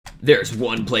there's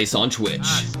one place on Twitch.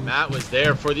 Matt was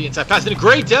there for the inside pass and a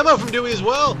great demo from Dewey as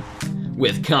well.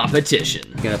 With competition.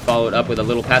 Gonna follow it up with a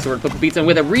little password flip pizza and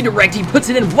with a redirect, he puts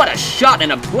it in. What a shot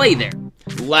and a play there.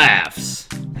 Laughs.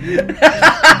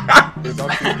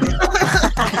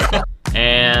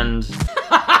 And...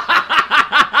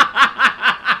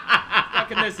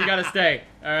 Fucking this, you gotta stay.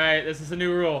 Alright, this is a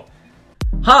new rule.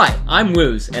 Hi, I'm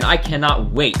Woos, and I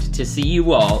cannot wait to see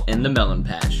you all in the Melon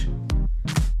Patch.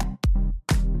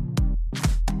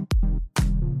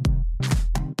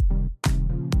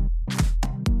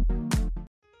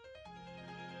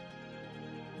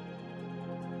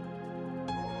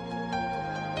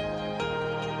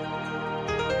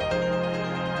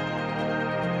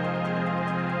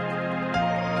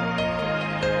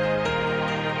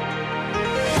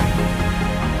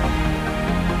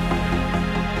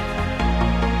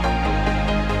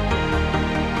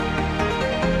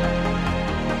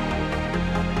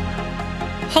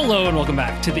 Hello and welcome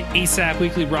back to the ASAP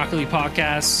Weekly Rocket League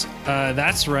Podcast.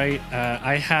 That's right.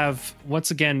 I have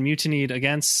once again mutinied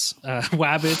against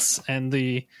Wabbits, and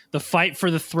the fight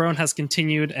for the throne has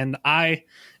continued, and I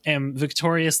am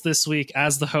victorious this week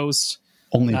as the host.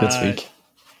 Only this week.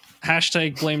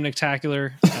 Hashtag blame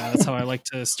Nictacular. That's how I like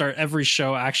to start every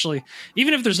show. Actually,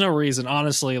 even if there's no reason,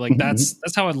 honestly, like that's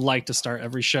how I'd like to start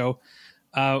every show.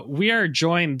 We are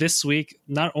joined this week.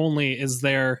 Not only is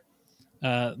there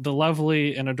the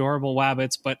lovely and adorable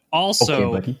Wabbits, but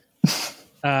also,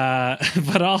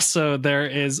 there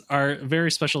is our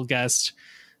very special guest.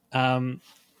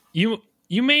 You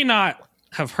may not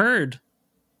have heard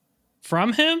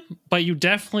from him, but you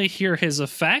definitely hear his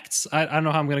effects. I don't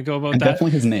know how I'm going to go about that.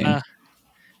 Definitely his name.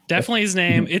 Definitely his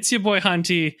name. It's your boy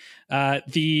Hunty,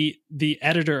 the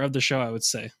editor of the show. I would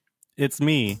say It's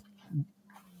me.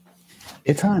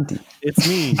 It's Hunty. It's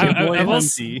me. Your boy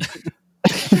Hunty.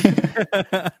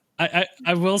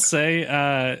 I will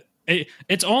say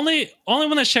it's only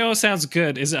when the show sounds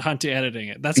good is it Hunty editing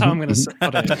it. That's how I'm going to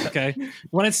put it. Okay,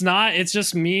 when it's not, it's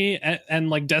just me and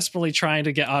like desperately trying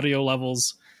to get audio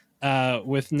levels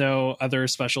with no other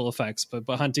special effects. But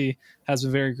Hunty has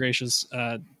been very gracious.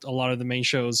 A lot of the main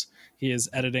shows he is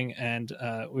editing, and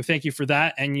we thank you for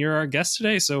that. And you're our guest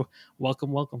today, so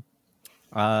welcome.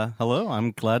 Hello,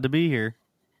 I'm glad to be here.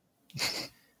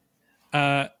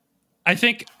 I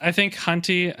think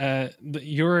Hunty,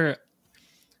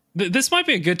 this might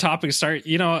be a good topic to start.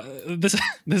 You know, this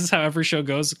is how every show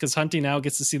goes because Hunty now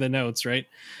gets to see the notes, right?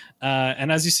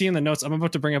 And as you see in the notes, I'm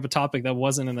about to bring up a topic that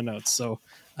wasn't in the notes. So,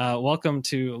 welcome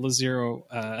to Lazero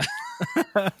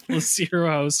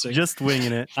hosting. Just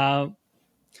winging it.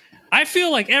 I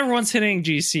feel like everyone's hitting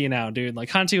GC now, dude. Like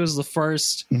Hunty was the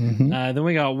first. Then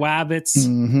we got Wabbits.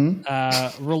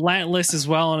 Relentless as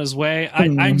well on his way.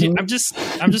 I'm just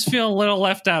feeling a little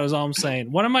left out. Is all I'm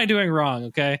saying. What am I doing wrong?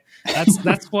 Okay,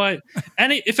 that's what.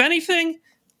 If anything,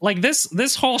 like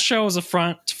this whole show is a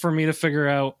front for me to figure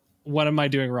out what am I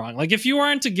doing wrong. Like if you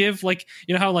weren't to give like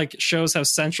you know how like shows have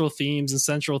central themes and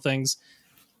central things.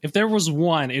 If there was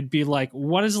one, it'd be like,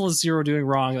 what is Lazero doing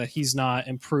wrong that he's not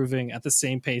improving at the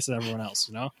same pace as everyone else,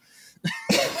 you know?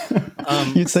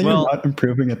 You'd say you're not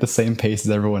improving at the same pace as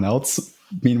everyone else.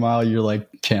 Meanwhile, you're like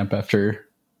champ after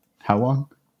how long?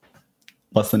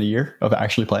 Less than a year of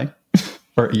actually playing?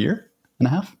 Or a year and a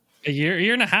half? A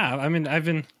year and a half. I mean, I've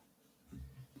been...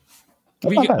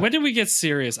 when did we get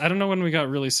serious? I don't know when we got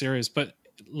really serious, but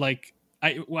like,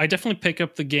 I definitely pick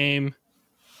up the game...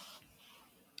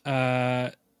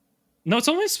 No, it's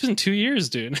almost been 2 years,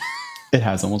 dude. It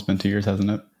has almost been 2 years, hasn't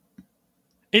it?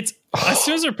 It's as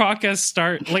soon as our podcast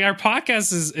start, like our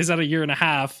podcast is at a year and a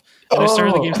half. And I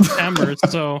started the game in September,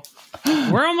 so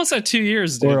we're almost at 2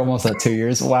 years, dude. We're almost at 2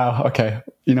 years. Wow. Okay.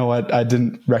 You know what? I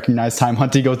didn't recognize time.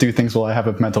 Hunty, go do things while I have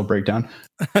a mental breakdown.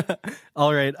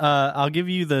 All right. I'll give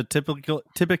you the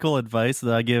typical advice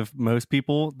that I give most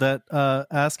people that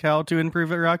ask how to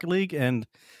improve at Rocket League, and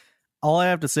all I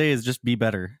have to say is just be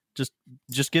better.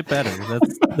 Just get better.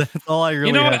 That's all I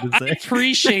really have to say. I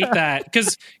appreciate that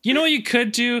because you know what you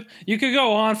could do? You could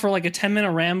go on for like a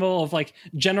 10-minute ramble of like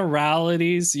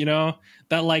generalities, you know,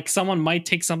 that like someone might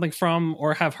take something from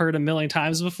or have heard a million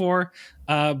times before.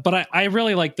 But I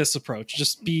really like this approach.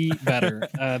 Just be better.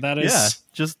 That is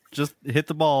just hit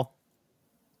the ball.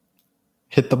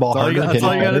 Hit the ball harder. That's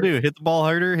all you got to do. Hit the ball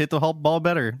harder. Hit the ball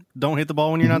better. Don't hit the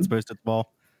ball when you're not supposed to hit the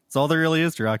ball. That's all there really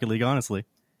is to Rocket League, honestly.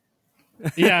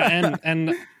 Yeah,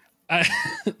 and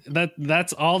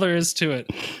that's all there is to it.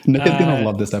 Nick is gonna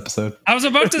love this episode. I was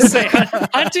about to say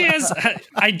Hunty has.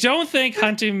 I don't think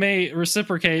Hunty may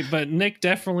reciprocate, but Nick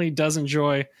definitely does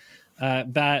enjoy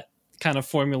that kind of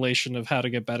formulation of how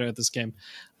to get better at this game.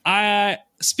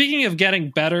 Speaking of getting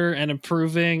better and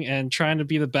improving and trying to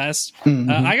be the best,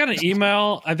 I got an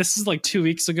email. This is like 2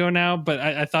 weeks ago now, but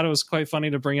I thought it was quite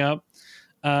funny to bring up,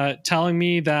 telling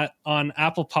me that on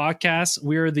Apple Podcasts,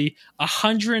 we are the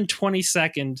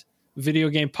 122nd video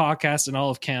game podcast in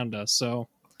all of Canada. So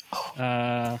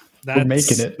we're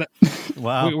making it.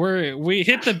 Wow. We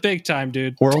hit the big time,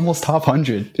 dude. We're almost top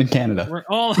 100 in Canada. We're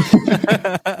all...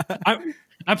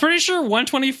 I'm pretty sure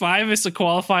 125 is to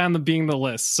qualify on being the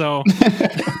list. So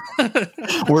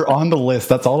we're on the list.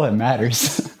 That's all that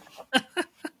matters.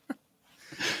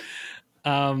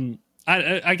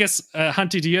 I guess,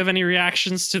 Hunty, do you have any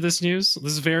reactions to this news?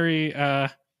 This is very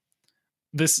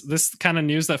this kind of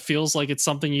news that feels like it's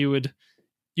something you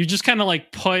just kind of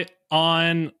like put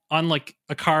on like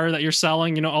a car that you're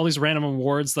selling. You know, all these random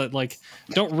awards that like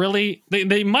don't really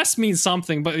they must mean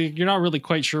something, but you're not really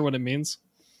quite sure what it means.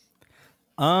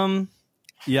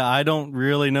 Yeah, I don't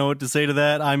really know what to say to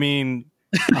that. I mean,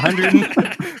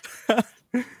 100.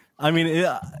 I mean,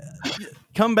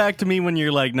 come back to me when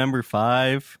you're like number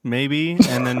 5, maybe,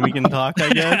 and then we can talk, I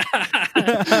guess.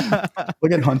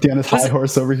 Look at Hunty on his high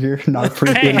horse over here. Not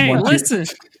appreciating. Hey,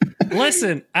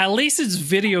 listen. At least it's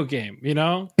video game, you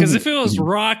know? Because if it was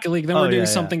Rocket League, then we're doing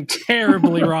something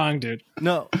terribly wrong, dude.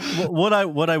 No, what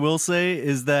I will say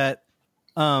is that,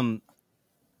 the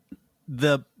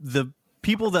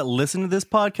people that listen to this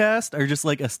podcast are just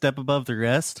like a step above the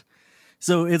rest.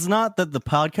 So it's not that the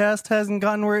podcast hasn't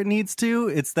gotten where it needs to.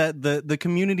 It's that the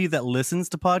community that listens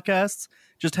to podcasts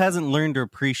just hasn't learned to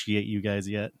appreciate you guys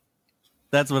yet.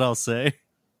 That's what I'll say.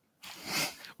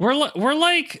 We're the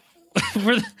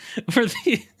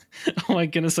oh my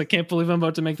goodness, I can't believe I'm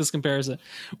about to make this comparison.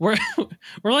 We're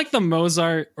like the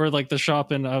Mozart or like the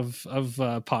Chopin of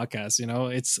podcasts, you know?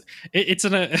 It's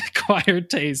an acquired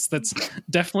taste that's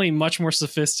definitely much more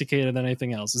sophisticated than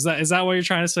anything else. Is that what you're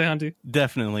trying to say, Hunty?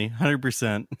 Definitely,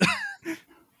 100%.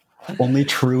 Only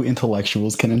true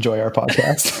intellectuals can enjoy our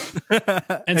podcast.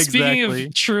 And speaking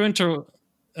of true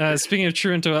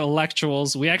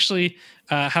intellectuals, we actually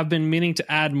have been meaning to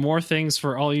add more things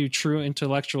for all you true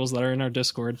intellectuals that are in our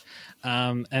Discord.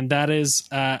 And that is,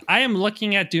 I am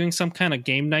looking at doing some kind of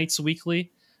game nights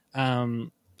weekly. I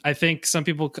think some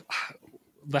people,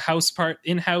 the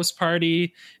in-house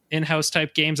party, in-house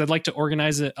type games, I'd like to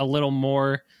organize it a little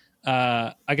more,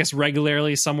 I guess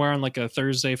regularly, somewhere on like a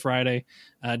Thursday, Friday,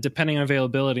 depending on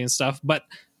availability and stuff. But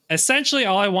essentially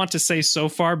all I want to say so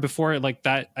far before like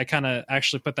that, I kind of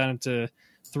actually put that into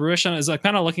fruition, is I'm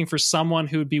kind of looking for someone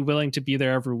who would be willing to be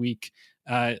there every week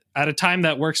at a time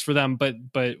that works for them, but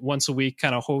once a week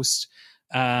kind of host.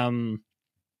 The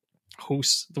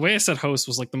way I said host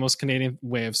was like the most Canadian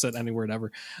way I've said any word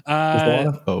ever. There's a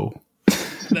lot of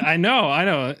I know. I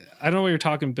don't know what you're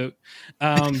talking about.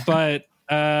 But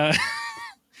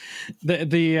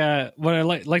what I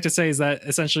like to say is that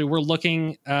essentially we're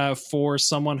looking for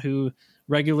someone who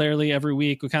regularly every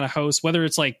week we kind of host, whether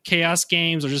it's like chaos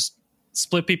games or just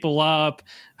split people up,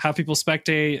 have people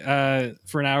spectate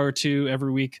for an hour or two every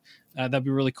week. That'd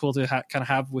be really cool to kind of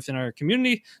have within our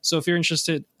community. So if you're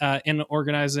interested in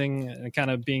organizing and kind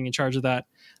of being in charge of that,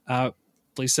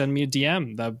 please send me a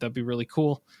DM. That'd be really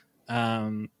cool.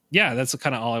 Yeah, that's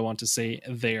kind of all I want to say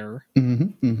there.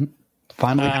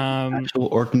 Finally, actual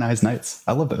organized nights.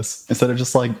 I love this. Instead of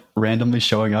just like randomly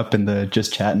showing up in the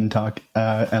just chat and talk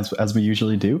as we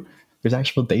usually do, there's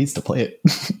actual days to play it.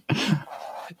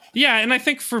 Yeah, and I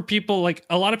think for people, like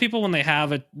a lot of people, when they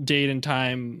have a date and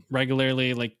time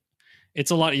regularly, like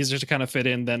it's a lot easier to kind of fit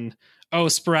in than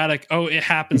sporadic. It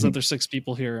happens that there's 6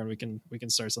 people here and we can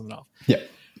start something off.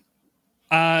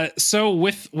 Yeah. So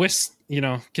with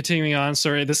continuing on.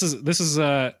 Sorry, this is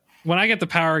when I get the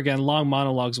power again, long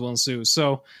monologues will ensue.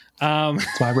 So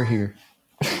that's why we're here.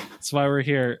 That's why we're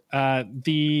here.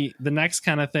 The next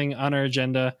kind of thing on our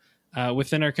agenda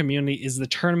within our community is the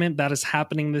tournament that is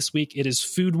happening this week. It is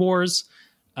Food Wars.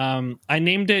 I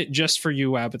named it just for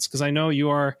you, Wabbits, because I know you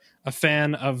are a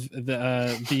fan of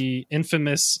the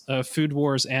infamous Food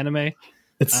Wars anime.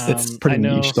 It's pretty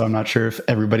niche, so I'm not sure if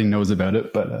everybody knows about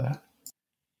it, but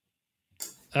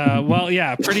well,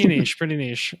 yeah, pretty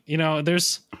niche. You know,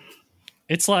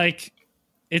 it's like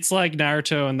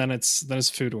Naruto, and then it's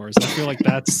Food Wars. I feel like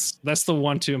that's the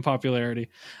 1-2 in popularity.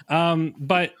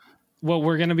 But what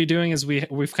we're going to be doing is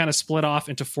we've kind of split off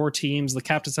into 4 teams. The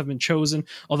captains have been chosen,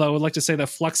 although I would like to say that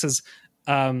Flux has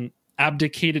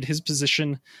abdicated his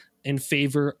position in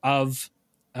favor of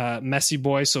Messy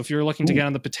Boy. So if you're looking to get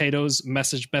on the potatoes,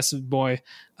 message Messy Boy.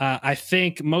 I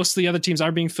think most of the other teams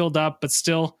are being filled up, but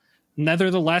still,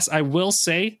 nevertheless, I will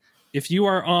say, if you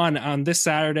are on this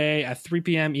Saturday at 3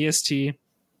 p.m. EST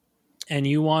and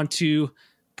you want to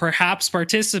perhaps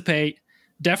participate,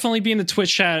 definitely be in the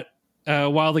Twitch chat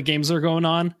while the games are going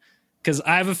on, because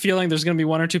I have a feeling there's going to be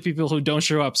 1 or 2 people who don't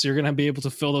show up, so you're going to be able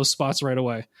to fill those spots right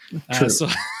away. True.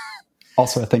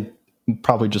 Also, I think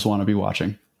probably just want to be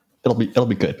watching. It'll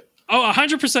be good. Oh,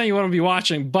 100% you want to be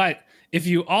watching, but if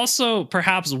you also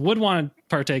perhaps would want to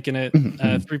partake in it,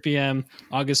 3 p.m.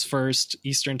 August 1st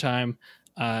Eastern time,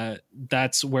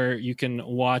 that's where you can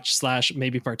watch /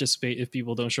 maybe participate if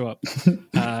people don't show up.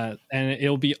 And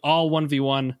it'll be all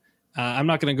 1v1. I'm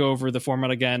not going to go over the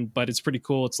format again, but it's pretty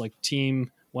cool. It's like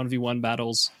team 1v1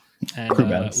 battles, and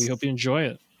we hope you enjoy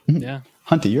it. Yeah.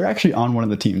 Hunty, you're actually on one of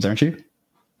the teams, aren't you?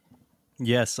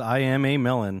 Yes, I am a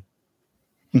melon.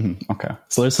 Okay,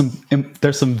 so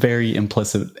there's some very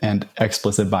implicit and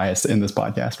explicit bias in this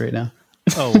podcast right now.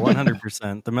 Oh,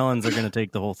 100%. The melons are going to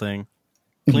take the whole thing.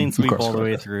 Clean sweep all the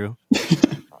way through.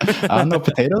 I don't know.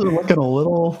 Potatoes are looking a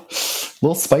little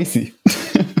spicy.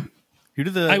 Who do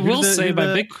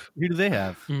they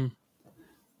have?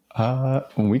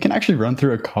 We can actually run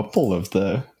through a couple of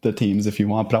the teams if you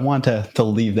want, but I want to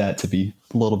leave that to be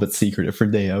a little bit secretive for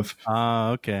day of.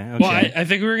 Okay. Well, I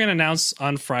think we were going to announce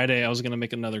on Friday. I was going to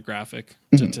make another graphic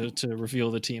to reveal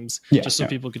the teams, just so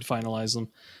people could finalize them.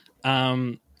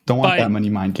 Don't want that many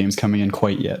mind games coming in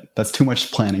quite yet. That's too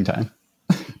much planning time.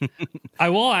 I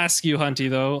will ask you, Hunty,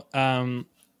 though.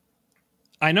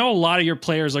 I know a lot of your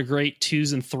players are great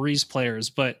 2s and 3s players,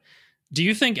 but do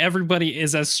you think everybody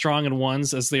is as strong in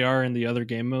 1s as they are in the other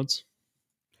game modes?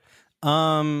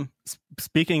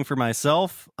 Speaking for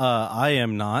myself, I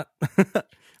am not.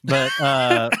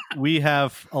 But we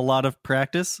have a lot of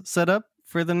practice set up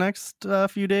for the next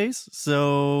few days.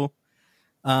 So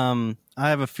I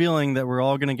have a feeling that we're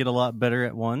all going to get a lot better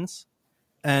at 1s.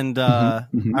 And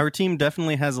our team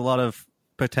definitely has a lot of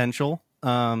potential.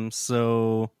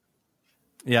 So...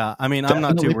 yeah, I mean, I'm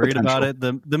not too worried about it.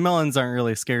 The melons aren't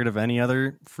really scared of any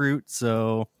other fruit,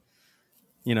 so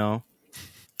you know.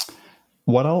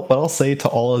 What I'll say to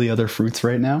all of the other fruits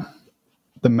right now,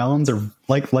 the melons are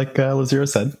like Lazero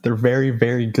said, they're very,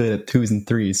 very good at 2s and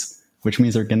 3s, which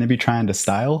means they're going to be trying to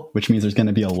style, which means there's going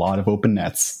to be a lot of open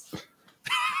nets.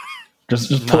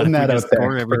 just putting that out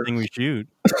there. Everything we shoot.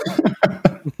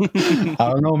 I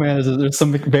don't know, man. There's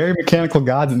some very mechanical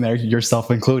gods in there,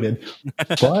 yourself included.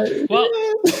 But well,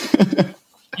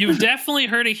 you've definitely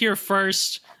heard it here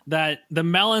first that the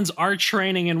melons are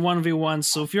training in 1v1.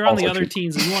 So if you're on the other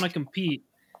teams and you want to compete,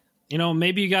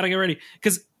 maybe you got to get ready,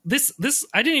 because this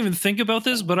I didn't even think about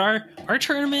this, but our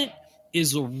tournament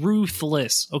is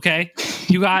ruthless. Okay,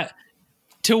 you got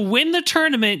to win the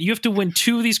tournament. You have to win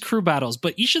 2 of these crew battles,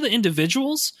 but each of the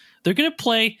individuals, they're going to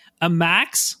play a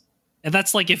max. And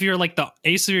that's like, if you're like the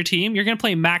ace of your team, you're going to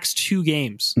play max 2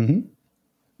 games.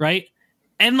 Right.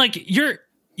 And like you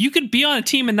could be on a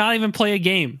team and not even play a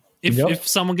game if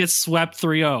someone gets swept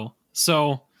 3-0.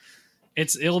 So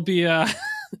it'll be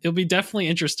definitely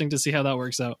interesting to see how that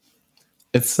works out.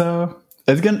 It's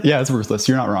ruthless.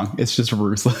 You're not wrong. It's just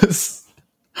ruthless.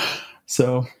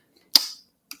 So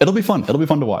it'll be fun. It'll be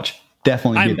fun to watch.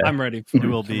 Definitely. I'm ready. It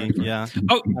will be. Yeah.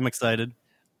 Oh, I'm excited.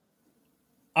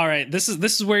 All right, this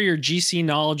is where your GC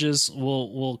knowledges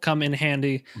will come in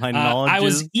handy. My knowledge. I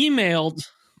was emailed.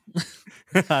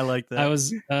 I like that.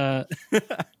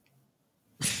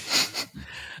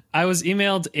 I was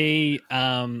emailed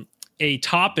a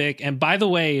topic, and by the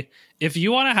way, if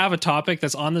you want to have a topic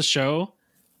that's on the show,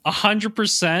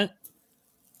 100%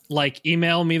 like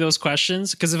email me those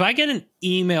questions, because if I get an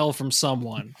email from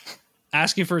someone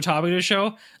asking for a topic to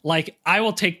show, like I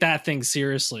will take that thing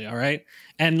seriously. All right,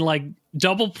 and like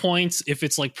double points if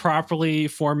it's like properly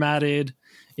formatted,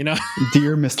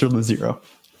 Dear Mr. Lazero.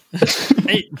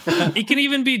 It can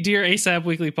even be Dear ASAP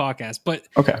Weekly Podcast, but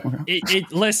okay.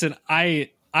 Listen, I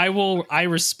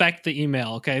respect the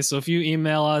email. Okay, so if you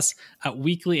email us at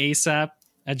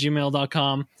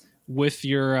weeklyasap@gmail.com with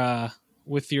your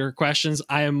questions,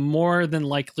 I am more than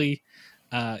likely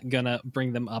gonna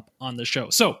bring them up on the show.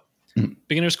 So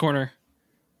Beginner's Corner,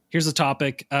 here's the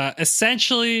topic.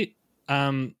 Essentially,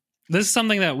 this is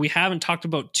something that we haven't talked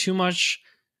about too much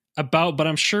about, but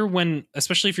I'm sure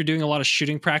especially if you're doing a lot of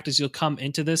shooting practice, you'll come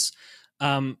into this.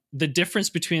 The difference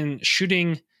between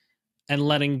shooting and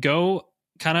letting go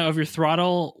kind of your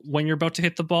throttle when you're about to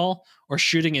hit the ball, or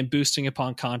shooting and boosting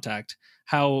upon contact.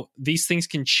 How these things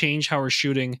can change how we're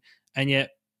shooting, and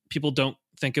yet people don't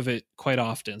think of it quite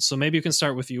often. So maybe you can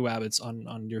start with you, Abbots,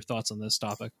 on your thoughts on this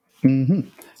topic.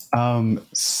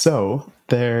 So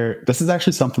this is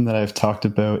actually something that I've talked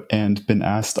about and been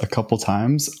asked a couple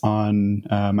times on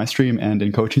my stream and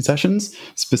in coaching sessions,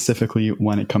 specifically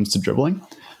when it comes to dribbling.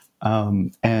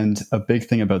 And a big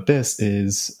thing about this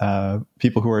is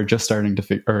people who are just starting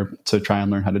to try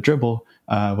and learn how to dribble,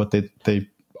 what they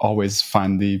always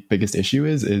find the biggest issue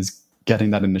is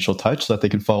getting that initial touch so that they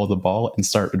can follow the ball and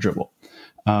start a dribble.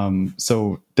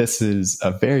 So this is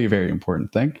a very, very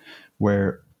important thing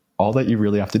where all that you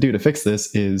really have to do to fix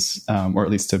this is, or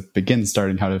at least to begin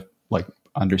starting how to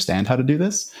understand how to do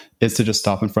this, is to just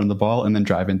stop in front of the ball and then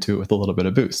drive into it with a little bit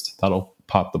of boost. That'll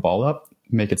pop the ball up,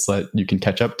 make it so that you can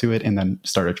catch up to it and then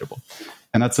start a dribble.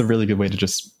 And that's a really good way to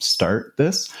just start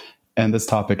this. And this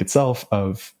topic itself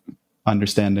of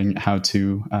understanding how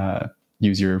to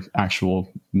use your actual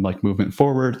movement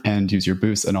forward and use your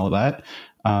boost and all of that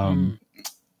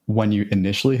when you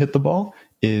initially hit the ball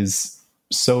is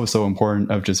so important,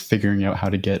 of just figuring out how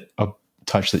to get a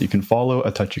touch that you can follow,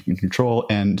 a touch you can control,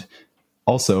 and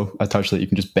also a touch that you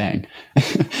can just bang.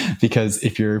 Because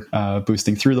if you're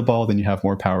boosting through the ball, then you have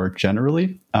more power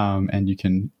generally, and you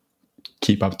can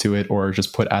keep up to it or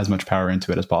just put as much power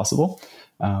into it as possible.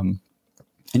 And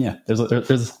yeah, there's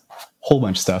a whole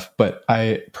bunch of stuff, but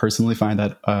I personally find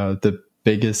that the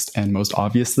biggest and most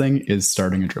obvious thing is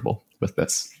starting a dribble with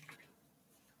this.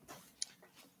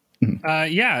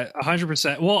 Yeah,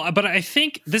 100%. Well, but I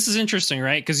think this is interesting,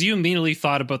 right? Because you immediately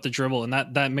thought about the dribble, and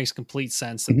that makes complete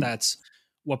sense that that's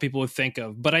what people would think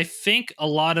of. But I think a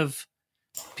lot of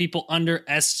people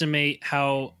underestimate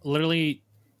how literally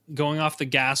going off the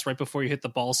gas right before you hit the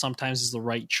ball sometimes is the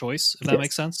right choice, if that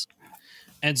makes sense.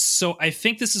 And so I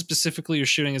think this is specifically you're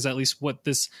shooting is at least what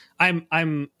this, I'm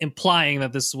implying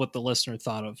that this is what the listener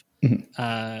thought of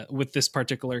with this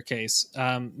particular case.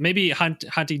 Maybe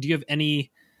Hunty, do you have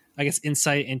any, I guess,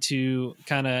 insight into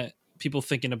kind of people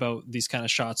thinking about these kind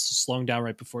of shots, slowing down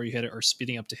right before you hit it or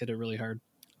speeding up to hit it really hard?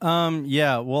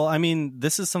 Yeah, well, I mean,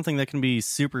 this is something that can be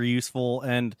super useful,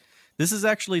 and this is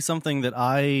actually something that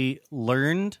I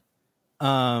learned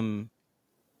around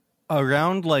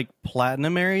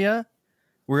Platinum area,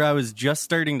 where I was just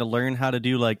starting to learn how to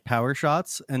do power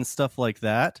shots and stuff like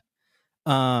that.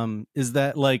 Is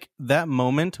that that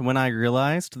moment when I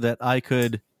realized that I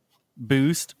could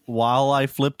boost while I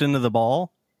flipped into the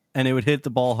ball and it would hit the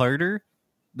ball harder,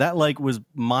 that was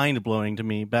mind-blowing to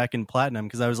me back in Platinum,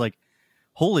 because I was like,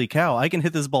 holy cow, I can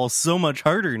hit this ball so much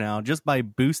harder now just by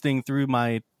boosting through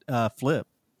my flip.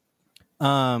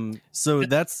 So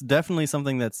that's definitely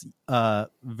something that's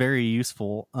very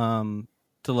useful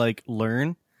to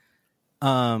learn.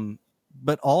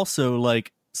 But also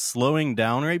slowing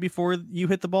down right before you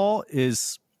hit the ball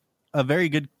is a very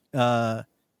good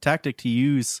tactic to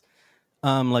use.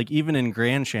 Even in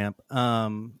Grand Champ,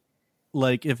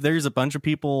 if there's a bunch of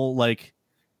people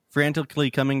frantically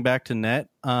coming back to net,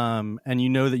 and you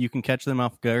know that you can catch them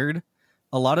off guard,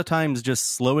 a lot of times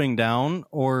just slowing down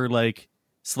or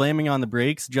slamming on the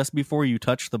brakes just before you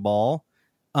touch the ball,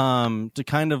 to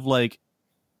kind of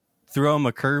throw them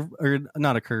a curve, or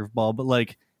not a curve ball, but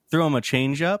throw them a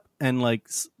change up and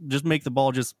just make the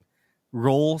ball just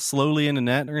roll slowly into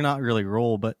net, or not really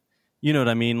roll, but you know what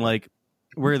I mean?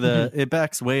 Where it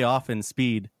backs way off in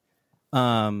speed.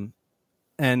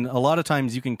 And a lot of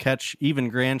times you can catch even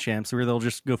Grand Champs where they'll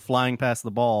just go flying past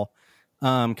the ball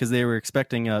because they were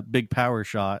expecting a big power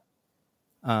shot.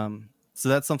 So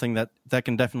that's something that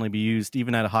can definitely be used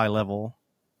even at a high level.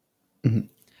 Mm-hmm.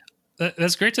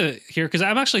 That's great to hear, because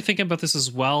I'm actually thinking about this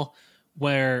as well,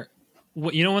 where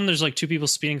when there's two people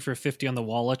speeding for 50 on the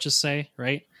wall, let's just say,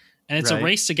 right? And it's a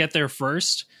race to get there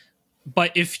first.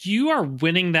 But if you are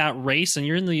winning that race and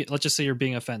you're in let's just say you're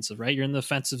being offensive, right? You're in the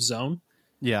offensive zone.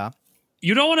 Yeah.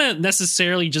 You don't want to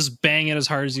necessarily just bang it as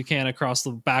hard as you can across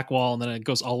the back wall and then it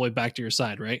goes all the way back to your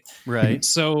side, right? Right.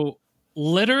 So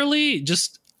literally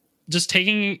just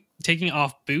taking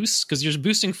off boosts, because you're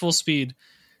boosting full speed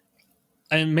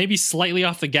and maybe slightly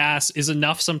off the gas is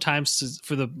enough sometimes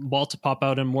for the ball to pop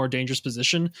out in a more dangerous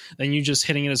position than you just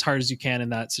hitting it as hard as you can in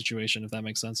that situation, if that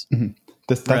makes sense. Mm-hmm.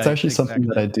 That's actually something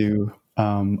that I do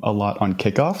a lot on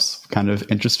kickoffs, kind of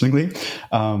interestingly.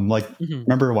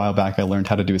 Remember a while back, I learned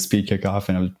how to do a speed kickoff,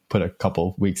 and I would put a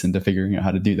couple weeks into figuring out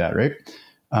how to do that, right?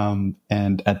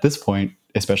 And at this point,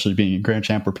 especially being a Grand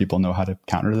Champ where people know how to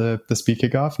counter the speed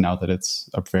kickoff, now that it's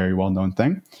a very well-known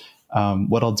thing,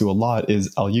 what I'll do a lot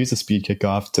is I'll use a speed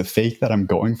kickoff to fake that I'm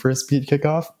going for a speed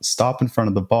kickoff, stop in front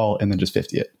of the ball, and then just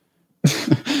 50 it.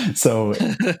 So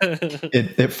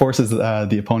it forces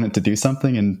the opponent to do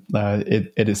something, and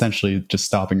it essentially just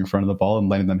stopping in front of the ball and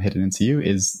letting them hit it into you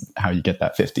is how you get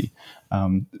that 50.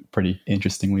 Pretty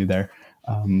interestingly there.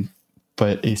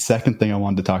 But a second thing I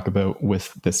wanted to talk about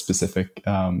with this specific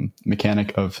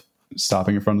mechanic of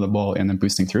stopping in front of the ball and then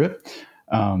boosting through it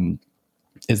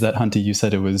is that, Hunty, you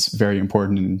said it was very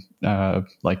important in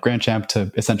like Grand Champ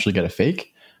to essentially get a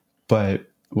fake. But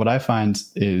what I find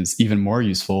is even more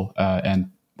useful and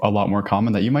a lot more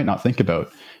common that you might not think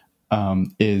about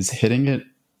is hitting it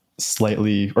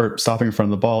slightly or stopping in front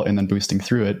of the ball and then boosting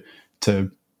through it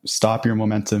to stop your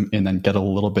momentum and then get a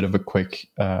little bit of a quick,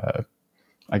 I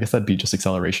guess that'd be just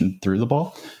acceleration through the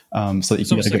ball. So that you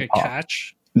can get a good pop.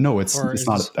 Catch? No, it's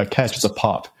not a catch, it's a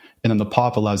pop. And then the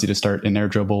pop allows you to start an air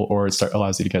dribble, or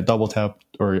allows you to get double tap,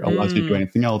 or allows you to do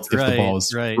anything else if the ball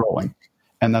is rolling.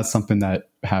 And that's something that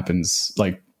happens.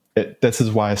 Like this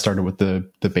is why I started with the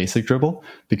basic dribble,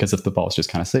 because if the ball is just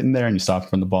kind of sitting there and you stop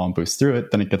from the ball and boost through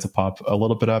it, then it gets a pop a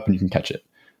little bit up and you can catch it.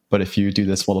 But if you do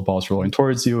this while the ball is rolling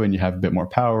towards you and you have a bit more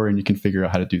power and you can figure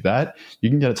out how to do that, you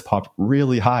can get it to pop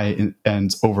really high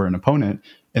and over an opponent,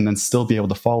 and then still be able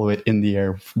to follow it in the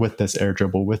air with this air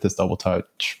dribble, with this double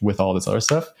touch, with all this other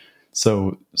stuff.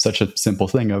 So such a simple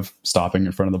thing of stopping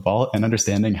in front of the ball and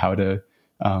understanding how to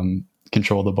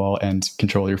control the ball and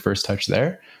control your first touch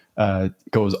there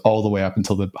goes all the way up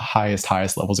until the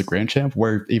highest levels of Grand Champ,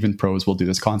 where even pros will do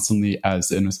this constantly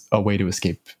as a way to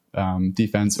escape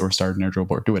defense or start an air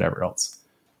dribble or do whatever else.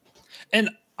 And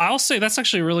I'll say that's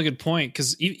actually a really good point,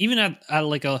 because even at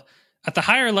the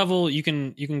higher level, you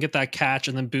can get that catch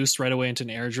and then boost right away into an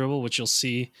air dribble, which you'll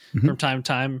see from time to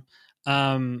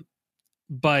time.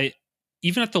 But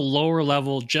even at the lower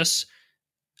level, just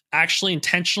actually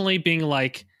intentionally being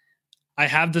like, I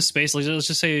have this space. Like, let's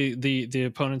just say the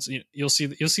opponents, you'll see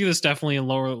this definitely in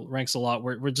lower ranks a lot,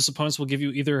 where just opponents will give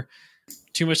you either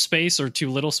too much space or too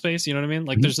little space. You know what I mean?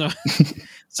 Like there's no,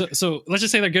 so let's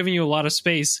just say they're giving you a lot of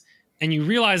space and you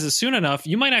realize it soon enough,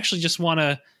 you might actually just want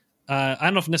to, I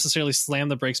don't know if necessarily slam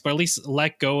the brakes, but at least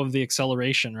let go of the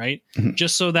acceleration, right?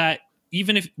 Just so that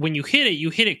even if when you hit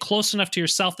it close enough to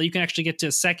yourself that you can actually get to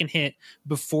a second hit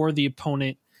before the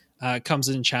opponent comes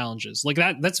in and challenges. Like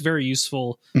that's very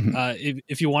useful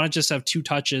if you want to just have two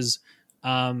touches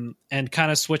and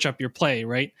kind of switch up your play,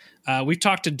 right? We've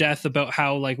talked to death about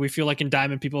how like we feel like in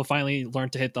Diamond people finally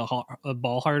learned to hit the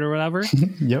ball hard or whatever.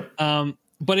 Yep.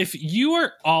 But if you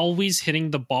are always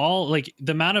hitting the ball, like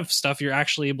the amount of stuff you're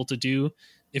actually able to do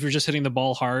if you're just hitting the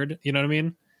ball hard, you know what I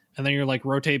mean? And then you're like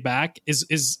rotate back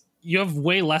is you have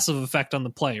way less of an effect on the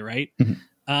play, right?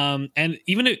 And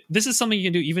even this is something you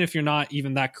can do even if you're not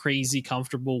even that crazy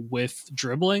comfortable with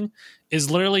dribbling,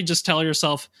 is literally just tell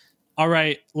yourself, all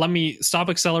right, let me stop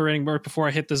accelerating right before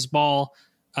I hit this ball,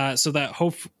 so that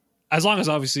as long as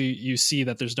obviously you see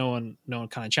that there's no one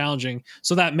kind of challenging,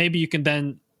 so that maybe you can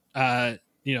then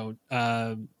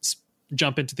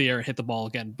jump into the air and hit the ball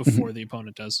again before the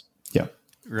opponent does. Yeah.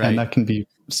 Right. And that can be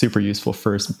super useful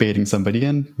for baiting somebody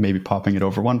in, maybe popping it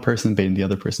over one person, baiting the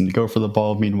other person to go for the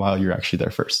ball. Meanwhile, you're actually there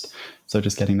first. So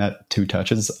just getting that 2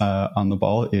 touches on the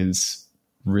ball is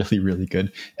really, really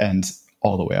good. And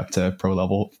all the way up to pro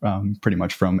level, pretty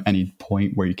much from any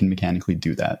point where you can mechanically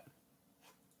do that.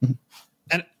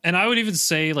 And I would even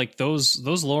say like those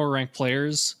lower ranked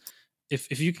players,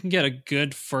 if you can get a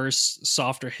good first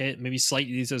softer hit, maybe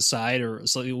slightly to the side or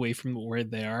slightly away from where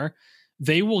they are,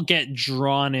 they will get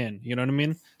drawn in, you know what I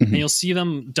mean? And you'll see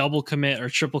them double commit or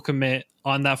triple commit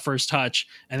on that first touch,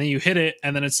 and then you hit it,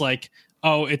 and then it's like,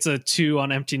 oh, it's a 2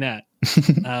 on empty net,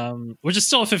 which is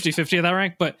still a 50-50 at that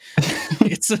rank, but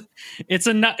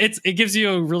it gives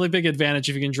you a really big advantage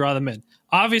if you can draw them in.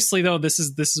 Obviously, though, this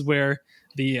is where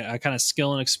the kind of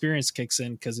skill and experience kicks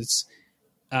in, because it's,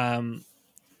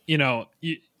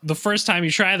 the first time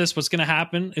you try this, what's going to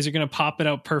happen is you're going to pop it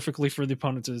out perfectly for the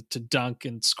opponent to dunk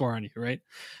and score on you, right?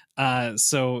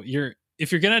 So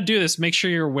if you're going to do this, make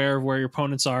sure you're aware of where your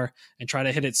opponents are and try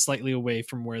to hit it slightly away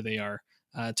from where they are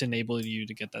to enable you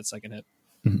to get that second hit.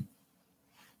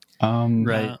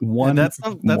 Right. That's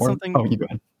something. Oh, you go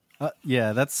ahead.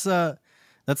 Yeah, that's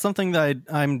something that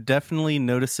I'm definitely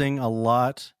noticing a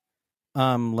lot.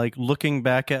 Like looking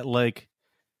back at like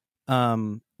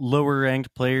lower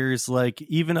ranked players, like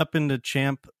even up into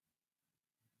champ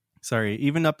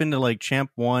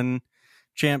 1,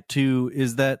 champ 2,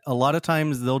 is that a lot of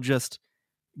times they'll just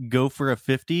go for a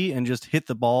 50 and just hit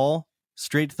the ball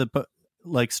straight to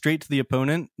the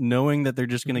opponent, knowing that they're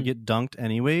just going to get dunked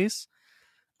anyways.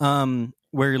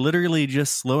 Where literally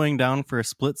just slowing down for a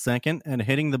split second and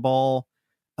hitting the ball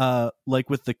like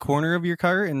with the corner of your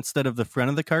car instead of the front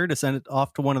of the car to send it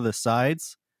off to one of the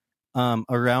sides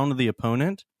around the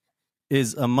opponent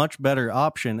is a much better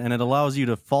option, and it allows you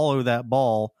to follow that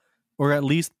ball, or at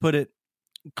least put it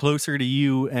closer to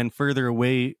you and further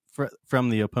away from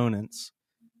the opponents.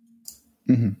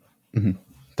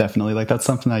 Definitely. Like that's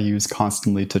something I use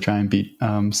constantly to try and beat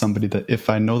somebody, that if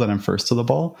I know that I'm first to the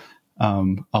ball,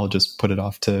 I'll just put it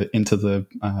off into the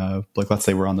like, let's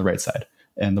say we're on the right side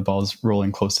and the ball is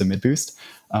rolling close to mid boost,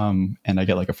 and I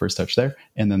get like a first touch there,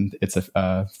 and then it's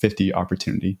a 50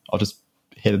 opportunity. I'll just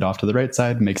hit it off to the right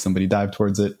side, make somebody dive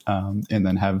towards it, and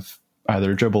then have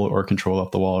either dribble or control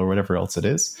up the wall or whatever else it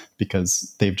is,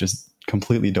 because they've just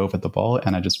completely dove at the ball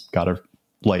and I just got a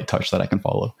light touch that I can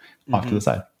follow off to the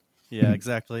side. Yeah,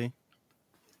 exactly.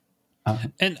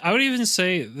 And I would even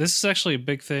say this is actually a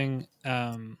big thing,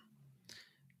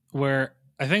 where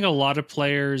I think a lot of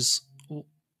players,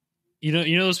 you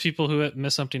know those people who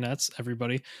miss empty nets,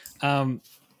 everybody.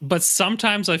 But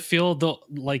sometimes I feel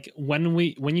like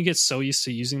when you get so used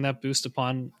to using that boost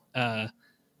upon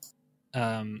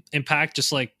impact,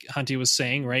 just like Hunty was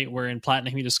saying, right? Where in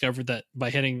Platinum he discovered that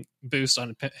by hitting boost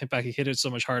on impact, he hit it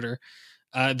so much harder.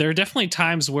 There are definitely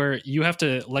times where you have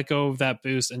to let go of that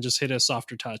boost and just hit a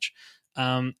softer touch.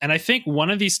 And I think one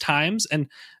of these times, and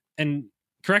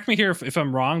correct me here if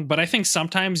I'm wrong, but I think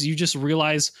sometimes you just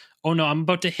realize, oh no, I'm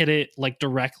about to hit it like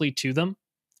directly to them,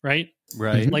 right?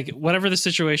 Right. Like whatever the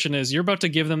situation is, you're about to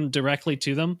give them directly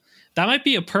to them. That might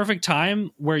be a perfect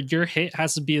time where your hit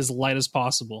has to be as light as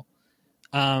possible.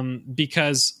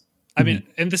 Because I mean,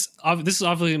 and this is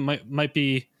obviously might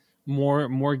be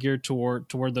more geared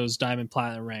toward those diamond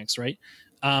platinum ranks, right?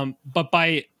 But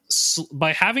by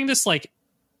having this, like,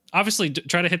 obviously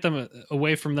try to hit them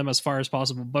away from them as far as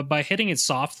possible, but by hitting it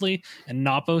softly and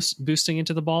not boosting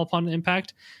into the ball upon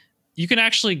impact, you can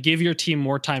actually give your team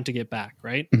more time to get back,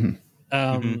 right?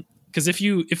 Because if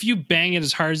you bang it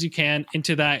as hard as you can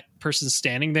into that person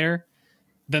standing there,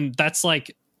 then that's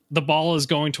like the ball is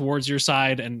going towards your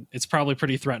side, and it's probably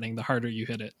pretty threatening the harder you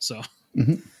hit it. So.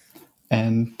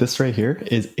 And this right here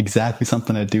is exactly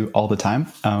something I do all the time,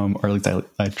 or at least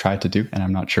I try to do, and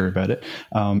I'm not sure about it,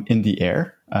 in the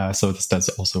air. So this does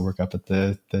also work up at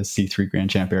the C3 Grand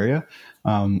Champ area,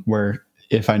 where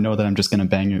if I know that I'm just going to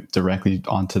bang it directly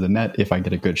onto the net, if I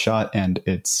get a good shot, and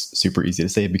it's super easy to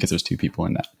save because there's two people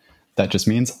in net, that just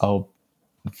means I'll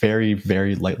very,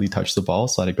 very lightly touch the ball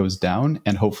so that it goes down,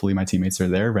 and hopefully my teammates are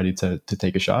there ready to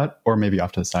take a shot, or maybe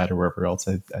off to the side or wherever else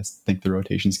I think the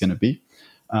rotation is going to be.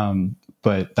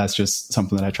 But that's just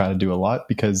something that I try to do a lot,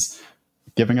 because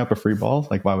giving up a free ball,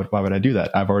 like why would I do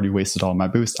that? I've already wasted all my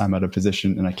boost. I'm out of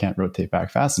position and I can't rotate back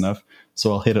fast enough.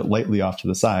 So I'll hit it lightly off to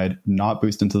the side, not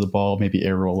boost into the ball, maybe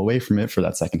air roll away from it for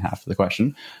that second half of the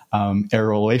question. Air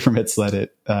roll away from it so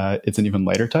that it's an even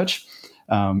lighter touch,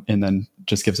 and then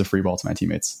just gives a free ball to my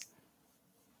teammates.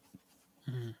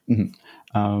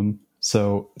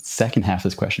 So second half of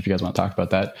this question, if you guys want to talk about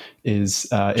that, is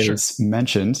it was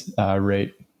mentioned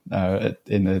right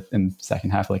in the second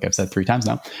half, like I've said 3 times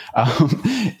now,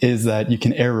 is that you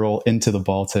can air roll into the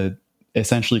ball to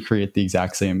essentially create the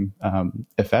exact same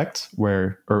effect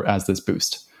as this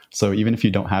boost. So even if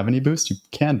you don't have any boost, you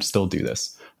can still do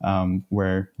this,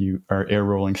 where you are air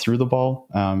rolling through the ball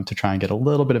to try and get a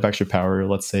little bit of extra power,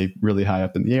 let's say really high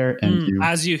up in the air. And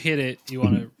as you hit it, you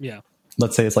want to,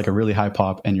 let's say it's like a really high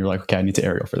pop and you're like, okay, I need to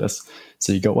aerial for this.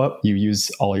 So you go up, you use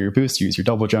all your boost, you use your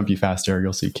double jump, you fast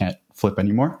aerial so you can't flip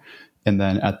anymore. And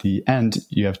then at the end,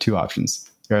 you have 2 options.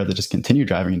 You either just continue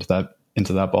driving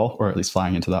into that ball, or at least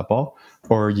flying into that ball,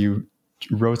 or you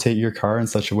rotate your car in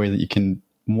such a way that you can,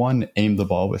 1, aim the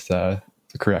ball with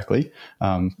correctly,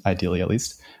 ideally at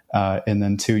least. And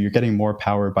then 2, you're getting more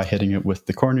power by hitting it with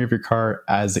the corner of your car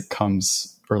as it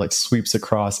comes or like sweeps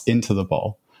across into the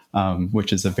ball.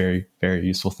 Which is a very, very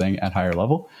useful thing at higher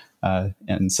level.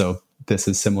 And so this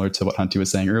is similar to what Hunty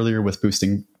was saying earlier with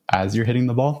boosting as you're hitting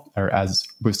the ball, or as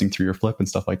boosting through your flip and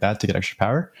stuff like that to get extra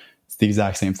power. It's the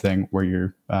exact same thing where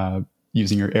you're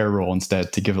using your air roll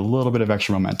instead to give a little bit of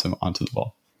extra momentum onto the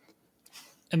ball.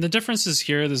 And the difference is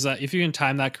here is that if you can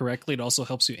time that correctly, it also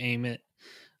helps you aim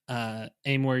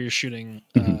where you're shooting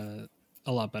a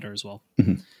lot better as well.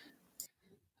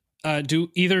 Do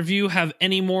either of you have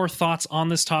any more thoughts on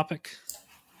this topic?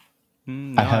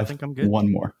 No, I think I'm good.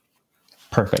 One more.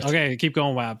 Perfect. Okay, keep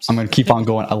going, Wabs. I'm going to keep on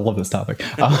going. I love this topic.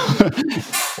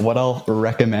 What I'll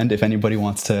recommend if anybody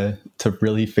wants to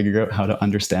really figure out how to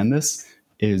understand this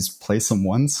is play some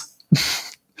ones,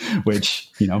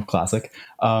 which, classic.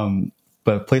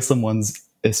 But play some ones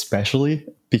especially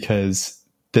because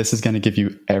this is going to give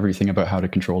you everything about how to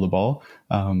control the ball,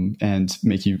 and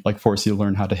make you force you to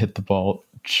learn how to hit the ball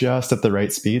just at the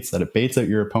right speed so that it baits out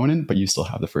your opponent, but you still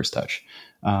have the first touch.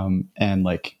 And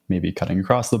maybe cutting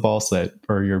across the ball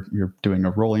or you're doing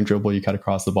a rolling dribble, you cut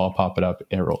across the ball, pop it up,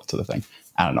 air roll to the thing.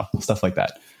 I don't know, stuff like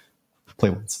that. Play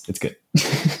once. It's good.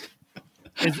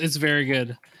 It's very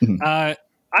good.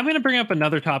 I'm going to bring up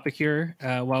another topic here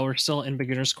while we're still in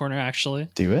beginner's corner, actually.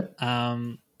 Do it.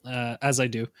 As I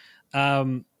do.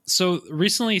 So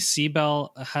recently,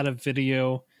 Seabell had a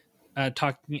video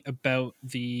talking about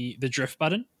the drift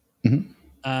button,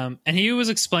 and he was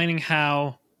explaining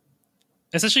how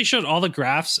essentially showed all the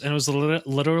graphs, and it was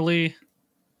literally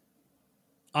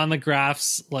on the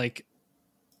graphs like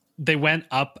they went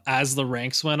up as the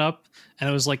ranks went up, and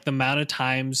it was like the amount of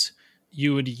times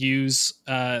you would use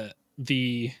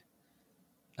the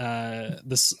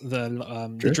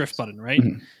drift button, right?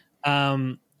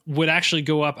 Would actually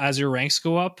go up as your ranks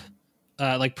go up.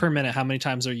 Like per minute, how many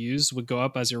times they're used would go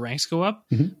up as your ranks go up.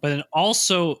 But then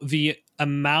also the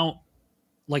amount,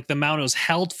 like the amount it was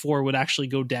held for, would actually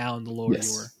go down the lower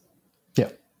you were. Yeah.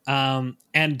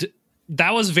 And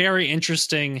that was very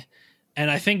interesting. And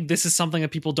I think this is something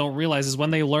that people don't realize is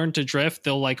when they learn to drift,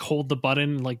 they'll like hold the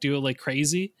button and like do it like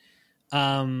crazy.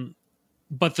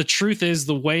 But the truth is,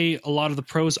 the way a lot of the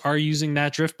pros are using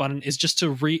that drift button is just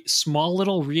to small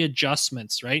little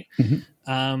readjustments, right?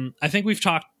 I think we've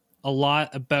talked a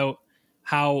lot about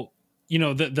how, you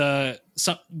know, the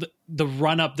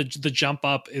run up, the jump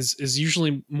up is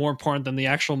usually more important than the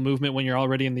actual movement when you're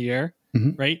already in the air,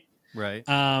 right? Right.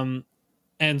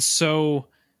 And so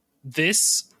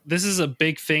this is a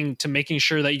big thing to making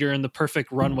sure that you're in the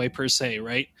perfect runway per se,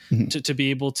 right? To be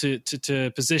able to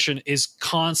position is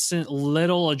constant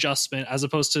little adjustment as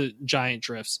opposed to giant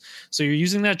drifts. So you're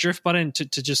using that drift button to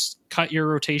just cut your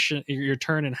rotation, your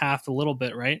turn in half a little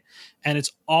bit, right? And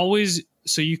it's always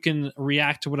so you can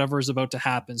react to whatever is about to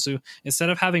happen. So instead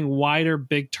of having wider,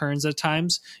 big turns at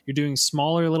times, you're doing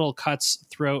smaller little cuts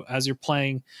throughout as you're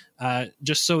playing,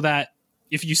 just so that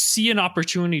if you see an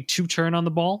opportunity to turn on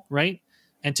the ball, right,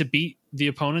 and to beat the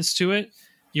opponents to it,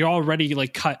 you're already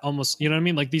like cut almost, you know what I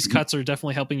mean? Like these cuts are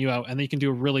definitely helping you out, and then you can do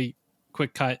a really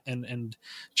quick cut and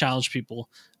challenge people.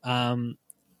 And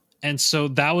so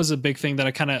that was a big thing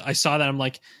that I saw that I'm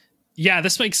like, yeah,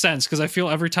 this makes sense, because I feel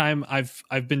every time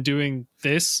I've been doing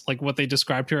this, like what they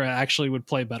described here, I actually would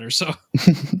play better. So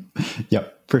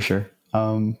yep, for sure.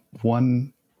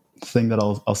 One thing that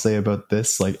I'll say about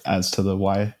this, like as to the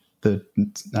why the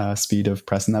speed of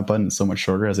pressing that button is so much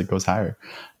shorter as it goes higher,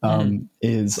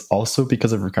 is also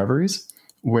because of recoveries,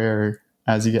 where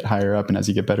as you get higher up and as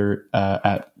you get better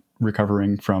at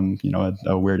recovering from, you know,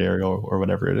 a weird aerial or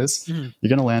whatever it is, you're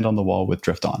going to land on the wall with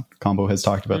drift on. Combo has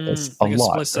talked about this like a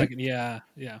lot. Split second. Yeah.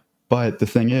 But the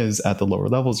thing is, at the lower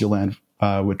levels, you'll land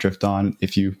with drift on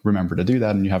if you remember to do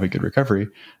that and you have a good recovery.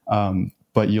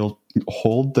 But you'll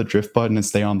hold the drift button and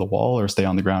stay on the wall or stay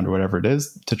on the ground or whatever it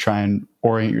is to try and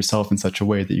orient yourself in such a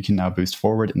way that you can now boost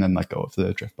forward and then let go of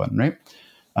the drift button, right?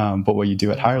 But what you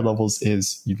do at higher levels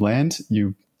is you land,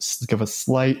 you give a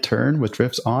slight turn with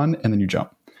drifts on, and then you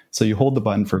jump. So you hold the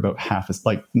button for about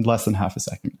less than half a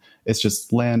second. It's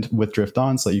just land with drift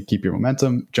on, so you keep your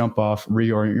momentum, jump off,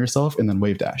 reorient yourself, and then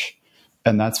wave dash.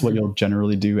 And that's what you'll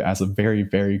generally do as a very,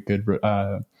 very good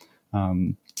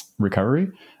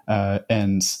recovery.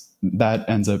 And that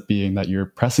ends up being that you're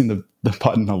pressing the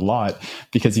button a lot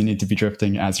because you need to be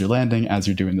drifting as you're landing, as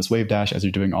you're doing this wave dash, as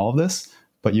you're doing all of this.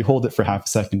 But you hold it for half a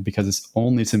second because it's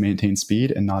only to maintain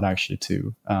speed and not actually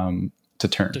to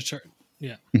turn.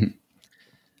 Yeah.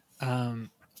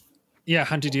 Yeah,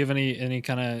 Hunty, do you have any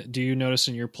kind of, do you notice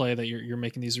in your play that you're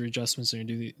making these readjustments and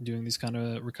you're doing these kind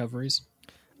of recoveries?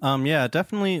 Yeah,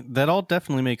 definitely. That all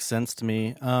definitely makes sense to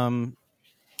me.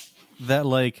 That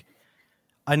like,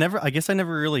 I guess I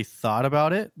never really thought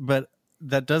about it, but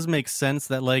that does make sense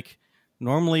that like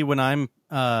normally when I'm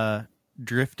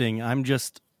drifting, I'm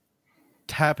just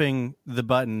tapping the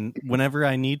button whenever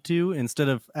I need to instead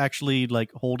of actually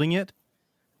like holding it.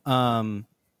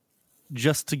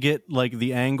 Just to get like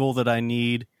the angle that I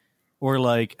need or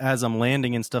like as I'm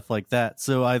landing and stuff like that.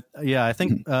 So I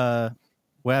think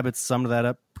Wabbit summed that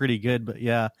up pretty good, but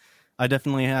yeah, I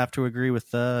definitely have to agree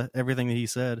with everything that he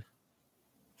said.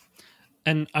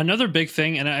 And another big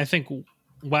thing, and I think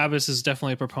Wabbit is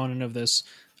definitely a proponent of this,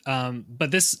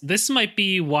 but this might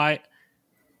be why,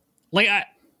 like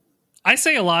I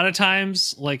say a lot of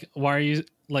times, like, why are you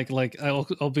like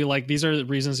I'll be like, these are the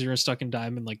reasons you're stuck in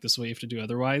diamond, like this way you have to do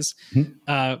otherwise.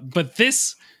 But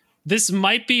this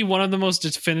might be one of the most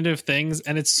definitive things,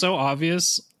 and it's so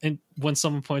obvious and when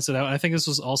someone points it out. And I think this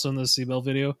was also in the Seabell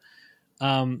video.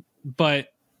 But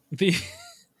the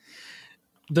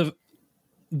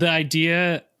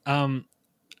idea,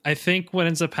 I think what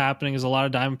ends up happening is a lot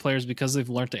of diamond players, because they've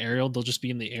learned to aerial, they'll just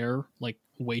be in the air like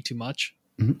way too much.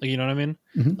 Like, you know what I mean?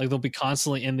 Like they'll be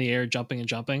constantly in the air, jumping and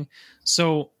jumping.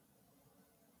 So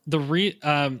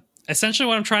essentially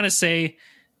what I'm trying to say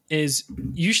is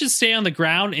you should stay on the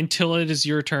ground until it is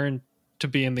your turn to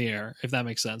be in the air, if that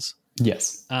makes sense.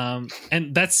 Yes. And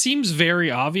that seems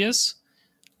very obvious.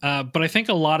 But I think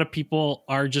a lot of people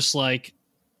are just like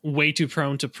way too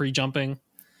prone to pre-jumping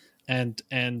and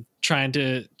trying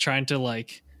to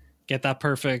like get that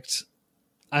perfect,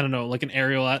 I don't know, like an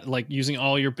aerial, like using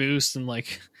all your boost and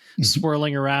like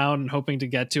swirling around and hoping to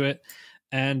get to it.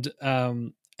 And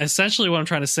essentially what I'm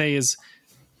trying to say is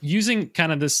using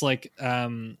kind of this like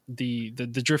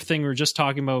the drift thing we were just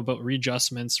talking about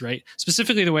readjustments, right?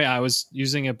 Specifically the way I was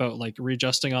using about like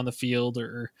readjusting on the field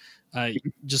or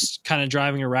just kind of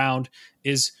driving around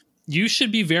is you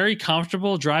should be very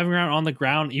comfortable driving around on the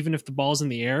ground, even if the ball's in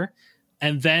the air.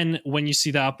 And then when you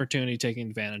see the opportunity, taking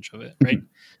advantage of it, right?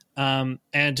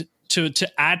 And to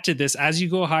add to this, as you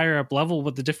go higher up level,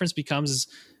 what the difference becomes is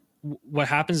what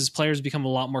happens is players become a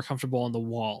lot more comfortable on the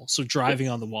wall. So driving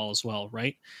on the wall as well,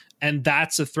 right? And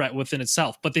that's a threat within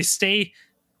itself. But they stay,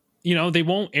 they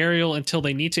won't aerial until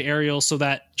they need to aerial, so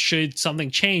that should something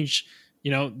change,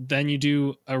 then you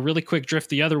do a really quick drift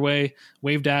the other way,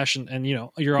 wave dash, and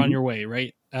you're on your way,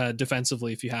 right?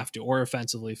 Defensively if you have to, or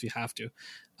offensively if you have to.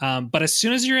 But as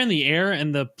soon as you're in the air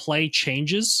and the play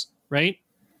changes, right?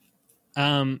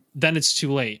 Then it's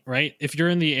too late, right? If you're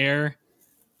in the air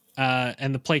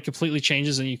and the play completely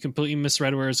changes and you completely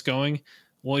misread where it's going,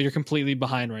 well, you're completely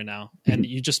behind right now. And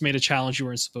you just made a challenge you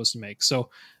weren't supposed to make. So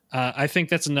I think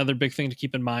that's another big thing to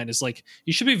keep in mind is like,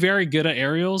 you should be very good at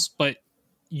aerials, but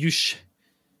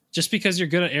just because you're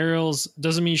good at aerials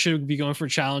doesn't mean you should be going for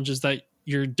challenges that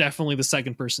you're definitely the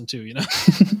second person to,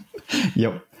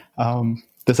 Yep.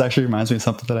 This actually reminds me of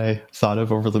something that I thought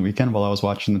of over the weekend while I was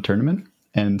watching the tournament.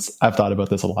 And I've thought about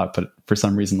this a lot, but for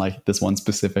some reason, like this one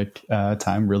specific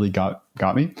time really got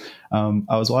me.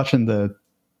 I was watching the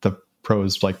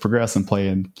pros like progress and play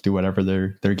and do whatever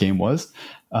their game was.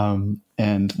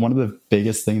 And one of the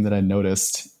biggest thing that I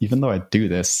noticed, even though I do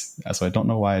this, so I don't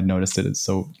know why I noticed it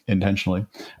so intentionally,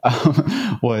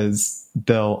 was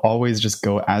they'll always just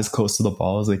go as close to the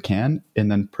ball as they can and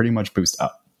then pretty much boost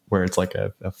up, where it's like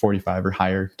a 45 or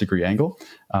higher degree angle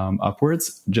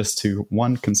upwards, just to,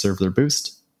 one, conserve their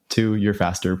boost, two, you're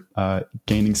faster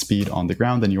gaining speed on the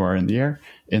ground than you are in the air,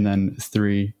 and then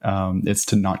three, it's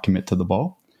to not commit to the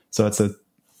ball. So it's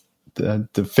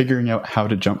the figuring out how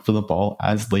to jump for the ball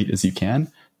as late as you can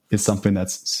is something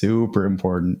that's super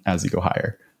important as you go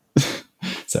higher.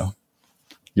 So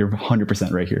you're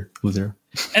 100% right here, Lazero.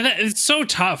 And it's so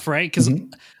tough, right? Because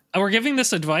we're giving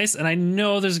this advice, and I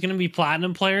know there's going to be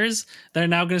platinum players that are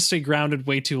now going to stay grounded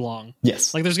way too long.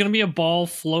 Yes. Like there's going to be a ball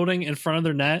floating in front of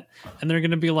their net, and they're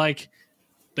going to be like,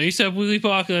 they said Willy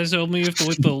Pocket told me with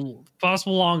the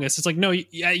possible longest. It's like, no,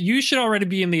 you should already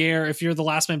be in the air if you're the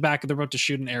last man back and they're about to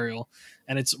shoot an aerial,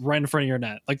 and it's right in front of your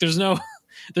net. Like there's no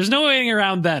waiting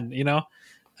around then,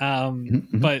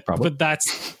 But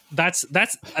that's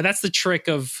the trick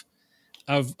of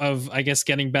I guess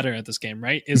getting better at this game,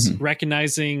 right? Is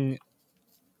recognizing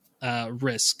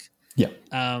risk.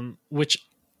 Yeah. Which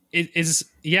it's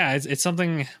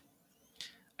something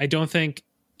I don't think.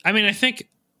 I mean, I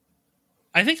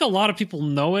think a lot of people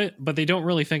know it, but they don't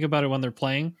really think about it when they're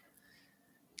playing.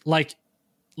 Like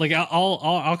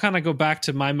I'll kind of go back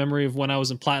to my memory of when I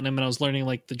was in platinum and I was learning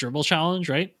like the dribble challenge,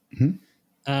 right?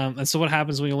 And so what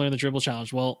happens when you learn the dribble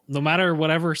challenge? Well, no matter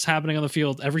whatever's happening on the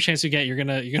field, every chance you get, you're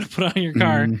gonna put on your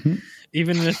car,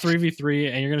 even in a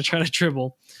 3v3, and you're gonna try to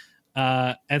dribble.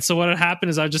 And so what would happen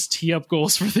is I would just tee up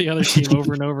goals for the other team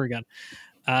over and over again.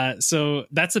 So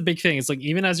that's a big thing. It's like,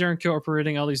 even as you're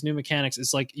incorporating all these new mechanics,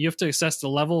 it's like you have to assess the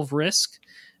level of risk.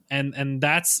 And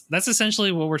that's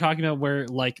essentially what we're talking about, where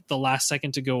like the last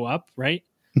second to go up, right?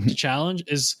 To challenge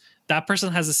is that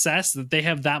person has assessed that they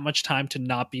have that much time to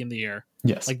not be in the air.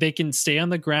 Yes. Like they can stay on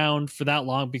the ground for that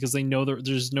long because they know that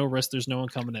there's no risk. There's no one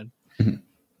coming in.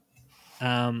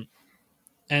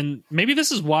 And maybe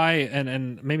this is why,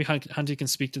 and maybe Hunty can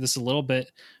speak to this a little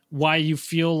bit, why you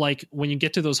feel like when you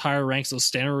get to those higher ranks, those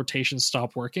standard rotations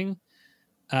stop working,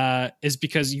 is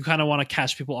because you kind of want to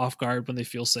catch people off guard when they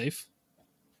feel safe.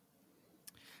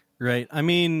 Right. I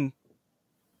mean,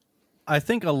 I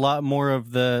think a lot more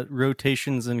of the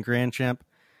rotations in Grand Champ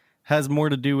has more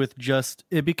to do with just,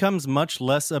 it becomes much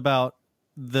less about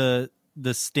the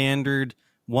standard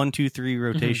 1-2-3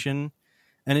 rotation,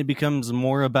 and it becomes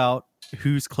more about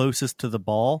who's closest to the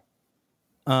ball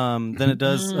than it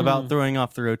does about throwing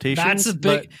off the rotations. That's a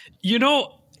big,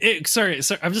 sorry,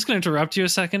 I'm just going to interrupt you a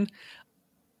second.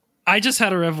 I just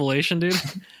had a revelation, dude.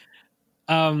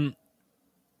 I'm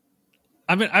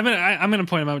going to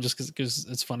point him out just because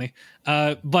it's funny.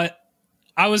 But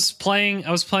I was playing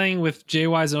with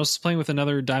JWise, and I was playing with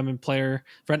another diamond player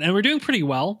friend, and we're doing pretty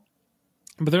well,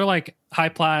 but they're like high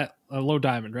plat, low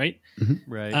diamond, right?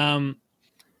 Right.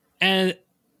 And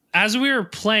as we were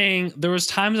playing, there was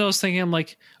times I was thinking, I'm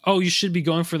like, oh, you should be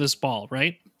going for this ball,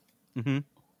 right?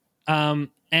 Mm-hmm.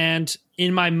 And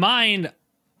in my mind,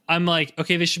 I'm like,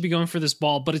 okay, they should be going for this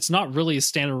ball, but it's not really a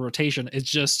standard rotation. It's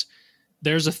just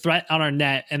there's a threat on our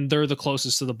net and they're the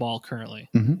closest to the ball currently.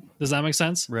 Mm-hmm. Does that make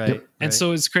sense? Right. Yep. And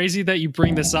so it's crazy that you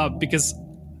bring this up because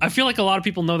I feel like a lot of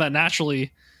people know that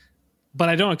naturally, but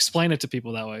I don't explain it to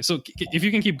people that way. So if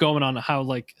you can keep going on how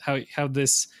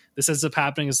this ends up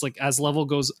happening is like as the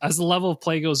level of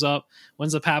play goes up, what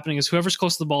ends up happening is whoever's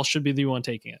close to the ball should be the one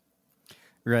taking it.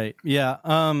 Right. Yeah.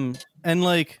 And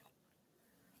like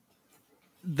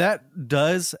that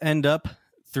does end up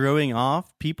throwing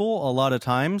off people a lot of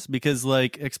times because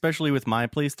like, especially with my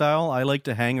play style, I like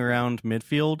to hang around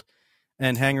midfield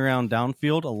and hang around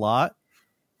downfield a lot.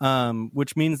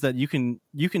 Which means that you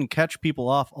can catch people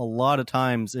off a lot of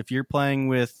times if you're playing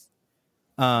with,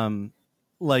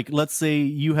 like, let's say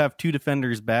you have two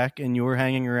defenders back and you're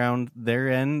hanging around their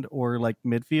end or like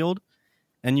midfield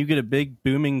and you get a big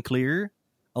booming clear.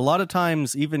 A lot of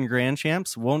times, even grand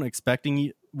champs won't expect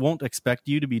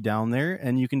you to be down there,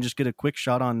 and you can just get a quick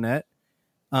shot on net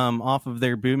off of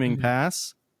their booming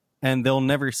pass, and they'll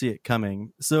never see it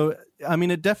coming. So, I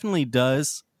mean, it definitely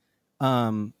does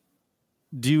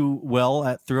do well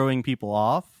at throwing people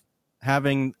off,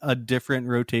 having a different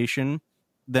rotation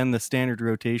than the standard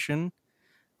rotation.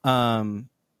 But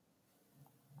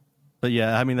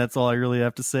yeah, I mean, that's all I really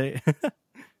have to say.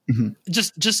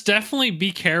 Just definitely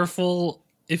be careful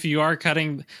if you are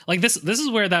cutting like this. This is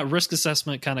where that risk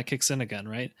assessment kind of kicks in again,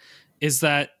 right? Is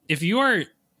that if you are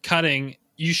cutting,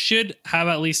 you should have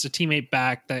at least a teammate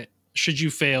back that should you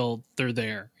fail, they're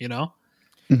there, you know?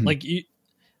 Like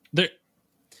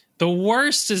the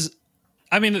worst is,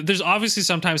 I mean, there's obviously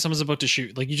sometimes someone's about to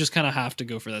shoot. Like you just kind of have to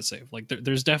go for that save. Like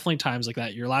there's definitely times like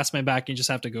that. You're last man back, you just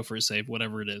have to go for a save,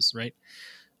 whatever it is, right?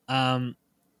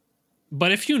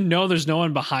 But if you know there's no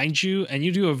one behind you and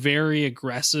you do a very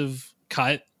aggressive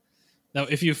cut, now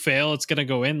if you fail, it's gonna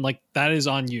go in. Like that is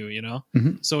on you, you know.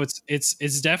 So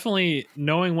it's definitely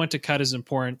knowing when to cut is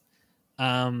important.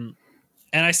 And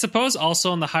I suppose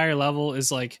also on the higher level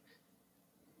is like,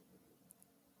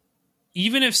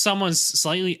 even if someone's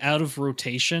slightly out of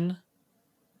rotation,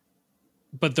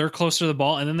 but they're closer to the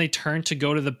ball and then they turn to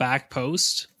go to the back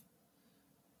post,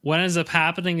 what ends up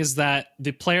happening is that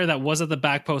the player that was at the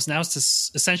back post now is to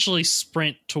essentially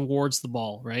sprint towards the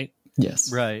ball, right?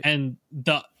 Yes. Right. And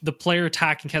the player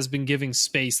attacking has been giving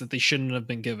space that they shouldn't have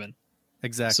been given.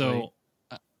 Exactly. So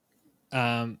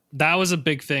that was a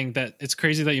big thing that it's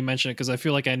crazy that you mentioned it because I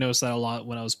feel like I noticed that a lot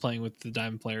when I was playing with the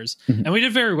Diamond players. And we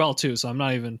did very well too. So I'm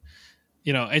not even,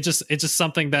 you know, it's just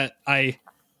something that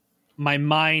my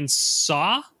mind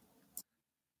saw,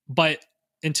 but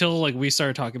until like we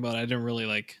started talking about it, I didn't really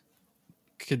like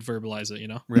could verbalize it, you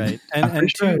know? Right.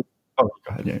 And go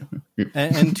ahead. Yeah.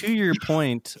 And to your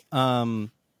point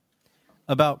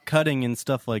about cutting and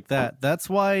stuff like that, that's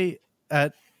why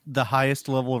at the highest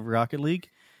level of Rocket League,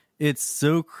 it's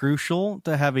so crucial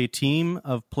to have a team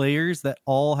of players that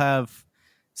all have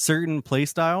certain play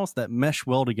styles that mesh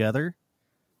well together.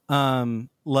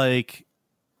 Like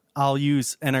I'll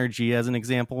use NRG as an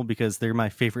example because they're my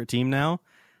favorite team now.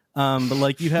 But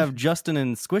like you have Justin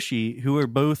and Squishy, who are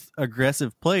both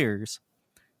aggressive players,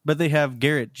 but they have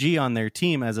Garrett G on their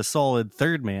team as a solid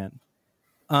third man.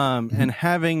 And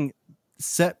having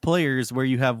set players where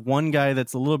you have one guy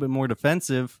that's a little bit more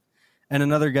defensive and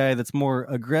another guy that's more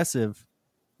aggressive,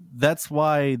 that's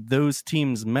why those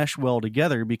teams mesh well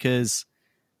together because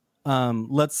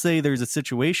let's say there's a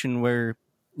situation where,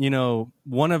 you know,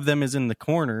 one of them is in the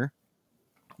corner.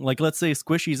 Like let's say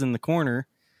Squishy's in the corner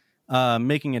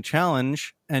making a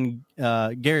challenge and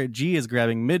Garrett G is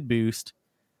grabbing mid boost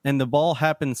and the ball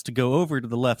happens to go over to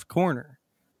the left corner.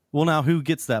 Well, now who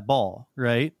gets that ball,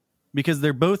 right? Because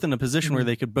they're both in a position where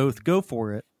they could both go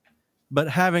for it. But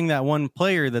having that one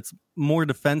player that's more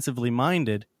defensively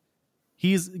minded,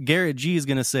 Garrett G is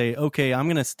going to say, okay, I'm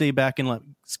going to stay back and let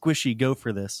Squishy go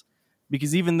for this.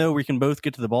 Because even though we can both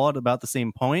get to the ball at about the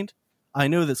same point, I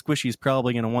know that Squishy's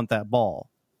probably going to want that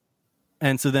ball.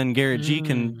 And so then Garrett G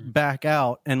can back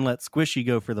out and let Squishy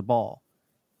go for the ball.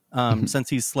 Since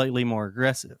he's slightly more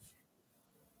aggressive.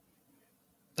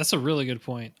 That's a really good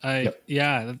point.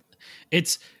 Yeah,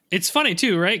 it's funny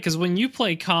too, right? Because when you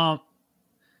play comp,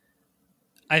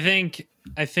 I think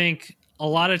a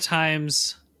lot of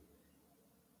times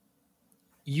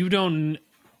you don't.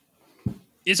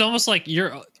 It's almost like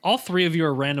all three of you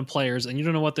are random players, and you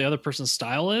don't know what the other person's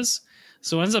style is.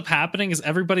 So what ends up happening is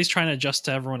everybody's trying to adjust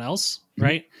to everyone else,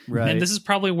 right? Right. And this is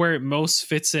probably where it most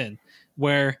fits in,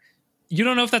 where you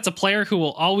don't know if that's a player who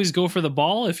will always go for the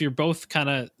ball if you're both kind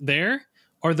of there,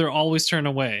 or they'll always turn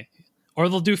away, or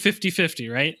they'll do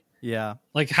 50-50, right? Yeah.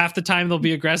 Like half the time they'll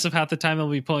be aggressive, half the time they'll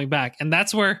be pulling back. And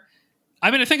that's where,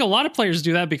 I mean, I think a lot of players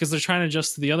do that because they're trying to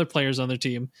adjust to the other players on their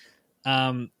team.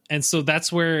 And so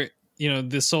that's where,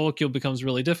 the solo queue becomes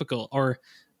really difficult, or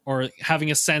having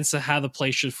a sense of how the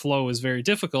play should flow is very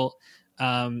difficult,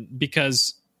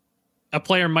 because a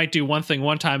player might do one thing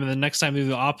one time and the next time they do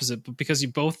the opposite, but because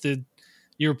you're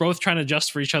both trying to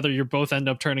adjust for each other, you both end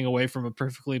up turning away from a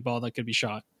perfectly ball that could be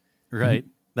shot. Right.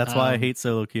 That's why I hate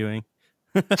solo queuing.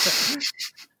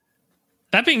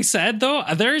 That being said, though,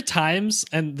 there are times,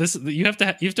 and this you have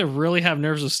to really have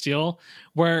nerves of steel,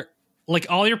 where like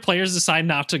all your players decide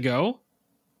not to go.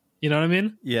 You know what I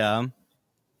mean? Yeah.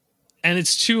 And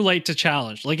it's too late to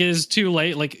challenge. Like, it is too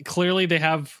late. Like, clearly they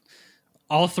have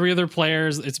all three of their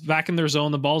players. It's back in their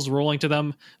zone. The ball's rolling to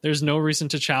them. There's no reason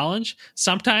to challenge.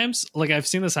 Sometimes, like, I've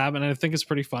seen this happen, and I think it's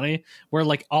pretty funny, where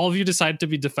like all of you decide to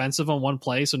be defensive on one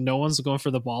play, so no one's going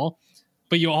for the ball,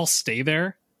 but you all stay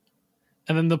there.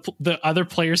 And then the other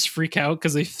players freak out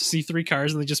because they see three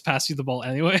cars and they just pass you the ball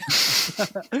anyway.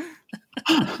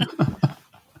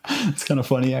 It's kind of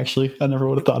funny, actually. I never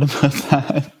would have thought about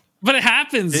that. But it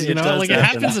happens, It does it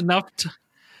happen. happens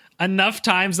enough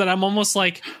times that I'm almost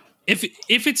like, if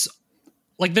it's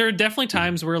like, there are definitely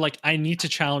times where like I need to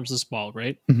challenge this ball,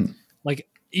 right? Mm-hmm. Like,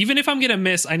 even if I'm gonna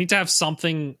miss, I need to have some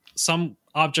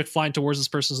object flying towards this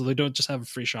person so they don't just have a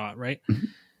free shot, right?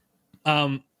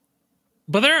 Mm-hmm.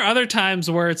 But there are other times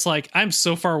where it's like I'm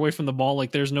so far away from the ball,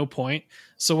 like there's no point.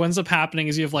 So what ends up happening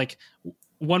is you have like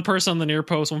one person on the near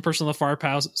post, one person on the far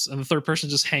post, and the third person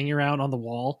just hanging around on the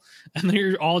wall. And then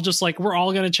you're all just like, we're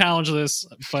all going to challenge this,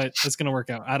 but it's going to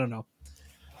work out. I don't know.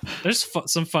 There's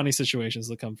some funny situations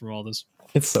that come from all this.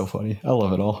 It's so funny. I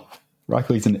love it all.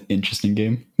 Rocket League's an interesting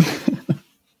game.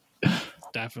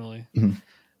 Definitely.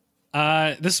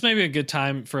 Mm-hmm. This may be a good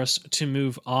time for us to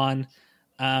move on.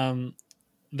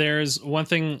 There's one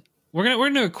thing we're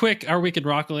gonna do a quick Our Week in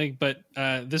Rocket League, but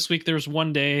this week there was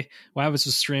one day Wabbits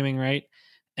was streaming, right?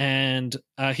 And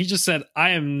he just said,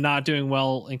 I am not doing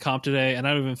well in comp today, and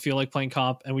I don't even feel like playing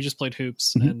comp, and we just played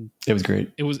hoops, and It was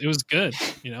great. it was good,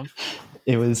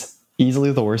 It was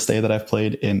easily the worst day that I've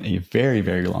played in a very,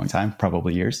 very long time,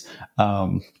 probably years.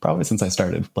 Probably since I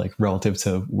started, like relative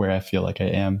to where I feel like I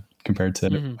am compared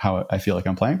to how I feel like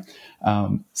I'm playing.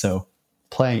 So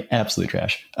playing absolute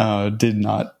trash. Did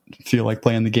not feel like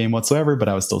playing the game whatsoever, but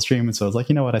I was still streaming. So I was like,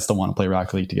 you know what? I still want to play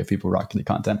Rocket League to give people Rocket League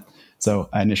content. So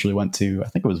I initially went to, I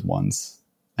think it was ones.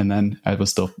 And then I was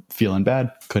still feeling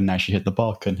bad. Couldn't actually hit the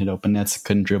ball. Couldn't hit open nets.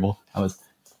 Couldn't dribble. I was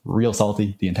real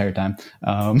salty the entire time.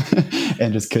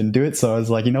 And just couldn't do it. So I was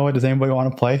like, you know what? Does anybody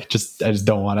want to play? I just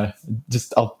don't want to.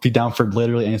 I'll be down for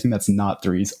literally anything that's not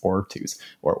threes or twos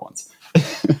or ones.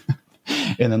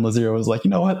 And then Lazero was like,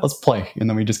 you know what? Let's play. And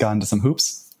then we just got into some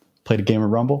hoops, played a game of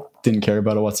Rumble, didn't care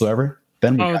about it whatsoever.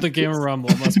 Then the game of Rumble.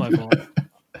 That's my fault.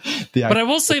 But I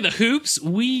will say the hoops,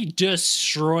 we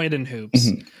destroyed in hoops.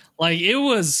 Like, it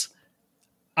was,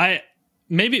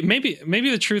 maybe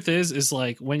the truth is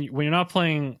like when you're not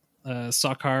playing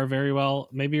soccer very well,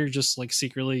 maybe you're just like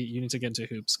secretly you need to get into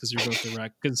hoops because you're both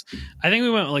direct. Because I think we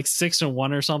went like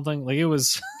 6-1 or something. Like, it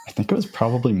was. I think it was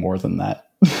probably more than that.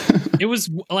 It was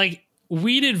like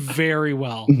we did very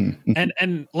well,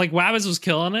 and like Wabbits was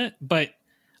killing it, but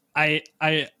I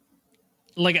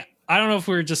don't know if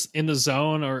we were just in the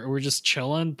zone or we're just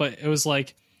chilling, but it was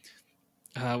like,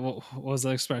 what was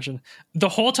that expression? The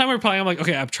whole time we were playing, I'm like,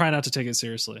 okay, I'm trying not to take it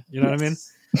seriously. You know what I mean?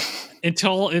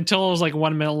 Until it was like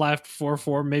 1 minute left,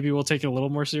 4-4, maybe we'll take it a little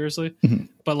more seriously.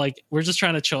 But like, we're just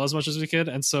trying to chill as much as we could.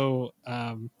 And so,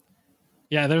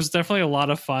 yeah, there's definitely a lot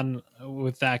of fun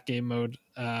with that game mode,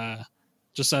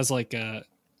 just as like a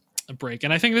break.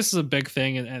 And I think this is a big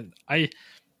thing. And I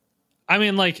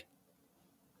mean, like,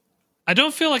 I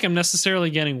don't feel like I'm necessarily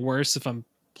getting worse if I'm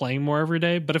playing more every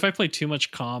day, but if I play too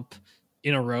much comp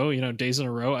in a row, days in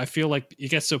a row, I feel like it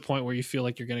gets to a point where you feel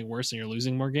like you're getting worse and you're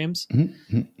losing more games. And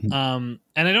I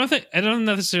don't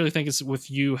necessarily think it's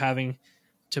with you having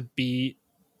to be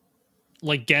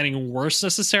like getting worse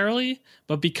necessarily,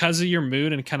 but because of your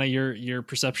mood and kind of your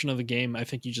perception of the game, I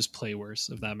think you just play worse,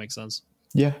 if that makes sense.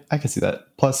 Yeah, I can see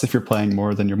that. Plus, if you're playing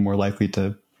more, then you're more likely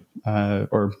to,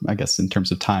 or I guess in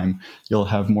terms of time, you'll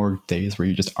have more days where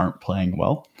you just aren't playing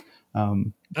well.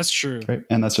 That's true. Right?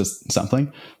 And that's just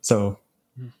something. So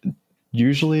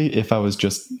usually if I was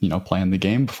just, playing the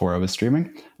game before I was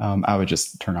streaming, I would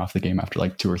just turn off the game after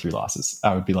like 2 or 3 losses.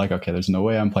 I would be like, okay, there's no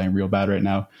way I'm playing real bad right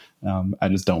now. I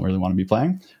just don't really want to be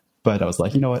playing. But I was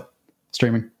like, you know what?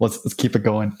 Streaming, let's keep it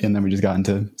going. And then we just got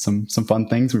into some fun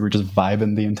things. We were just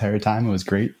vibing the entire time. It was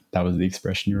great. That was the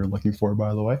expression you were looking for,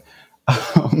 by the way.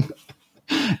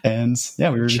 And yeah,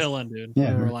 we were chilling, dude.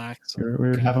 Yeah, we were relaxed. We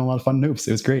were having a lot of fun noobs.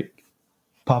 It was great.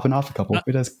 Popping off a couple.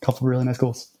 We had a couple really nice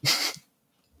goals.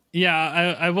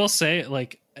 Yeah, I will say,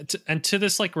 like, to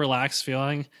this like relaxed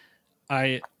feeling,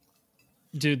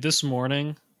 dude, this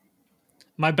morning,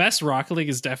 my best Rocket League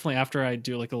is definitely after I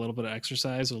do like a little bit of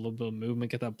exercise or a little bit of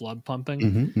movement, get that blood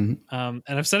pumping. And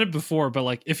I've said it before, but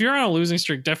like if you're on a losing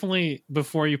streak, definitely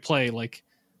before you play, like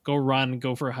go run,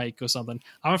 go for a hike, go something.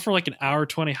 I went for like an hour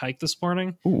 20 hike this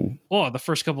morning. Ooh. Oh, the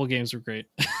first couple of games were great.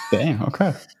 Dang,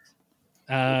 okay.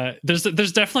 There's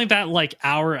definitely that like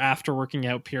hour after working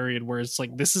out period where it's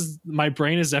like my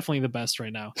brain is definitely the best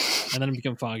right now, and then it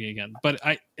become foggy again. But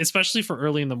especially for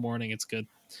early in the morning, it's good.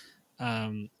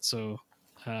 So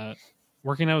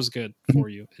working out is good for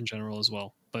you in general as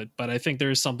well. But I think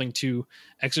there is something to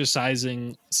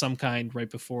exercising some kind right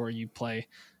before you play,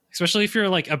 especially if you're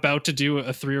like about to do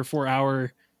a 3 or 4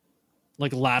 hour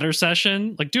like ladder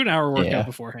session. Like do an hour workout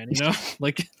beforehand, you know,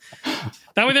 like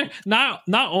that way. There not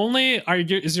only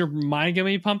is your mind gonna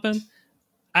be pumping,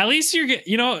 at least you get,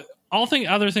 you know,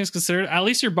 other things considered, at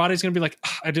least your body's gonna be like,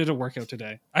 oh, I did a workout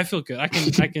today. I feel good. I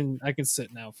can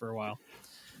sit now for a while.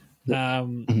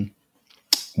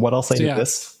 What I'll say to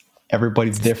this: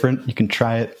 everybody's different. You can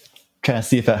try it, try to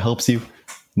see if that helps you.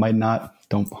 Might not.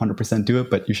 Don't 100% do it,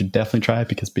 but you should definitely try it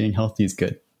because being healthy is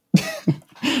good.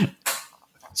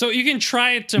 So you can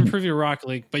try it to improve your Rocket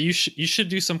League, but you should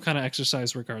do some kind of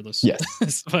exercise regardless. Yes,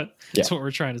 that's what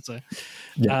we're trying to say.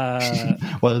 Yeah.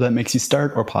 Whether that makes you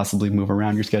start or possibly move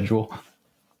around your schedule,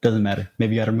 doesn't matter.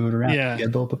 Maybe you got to move it around. Yeah, you got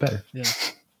to build it better. Yeah.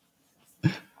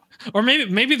 Or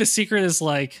maybe the secret is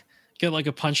like get like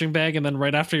a punching bag, and then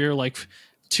right after your like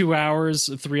 2 hours,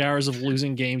 3 hours of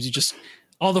losing games, you just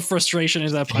all the frustration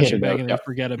is that punching bag, and then you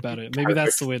forget about it. Maybe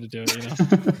that's the way to do it. You know.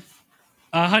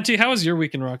 Hunty, how was your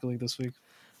week in Rocket League this week?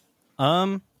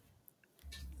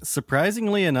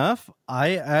 Surprisingly enough,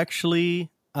 I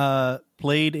actually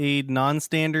played a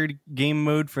non-standard game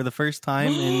mode for the first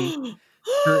time in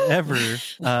forever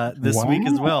this week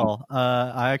as well.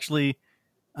 I actually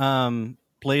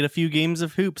played a few games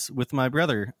of hoops with my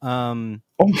brother. Oh my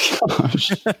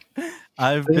gosh.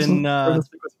 I've been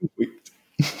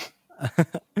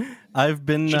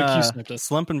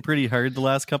slumping pretty hard the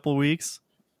last couple of weeks,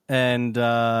 and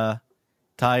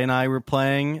Ty and I were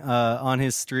playing on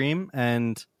his stream,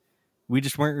 and we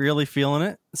just weren't really feeling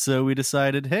it. So we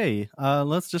decided, hey,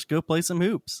 let's just go play some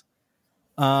hoops.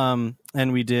 And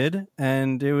we did,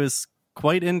 and it was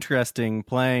quite interesting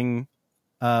playing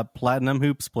Platinum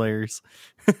Hoops players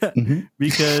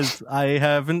because I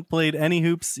haven't played any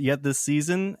hoops yet this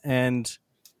season, and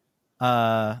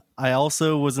I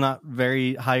also was not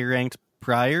very high ranked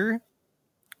prior,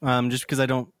 just because I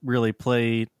don't really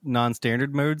play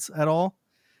non-standard modes at all.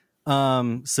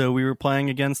 So we were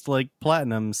playing against like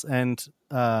platinums, and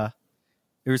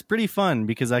it was pretty fun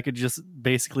because I could just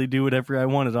basically do whatever I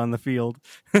wanted on the field.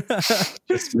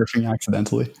 Just smurfing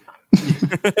accidentally.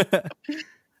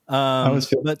 I was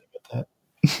feeling about that.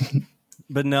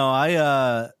 But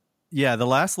no, the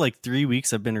last like 3 weeks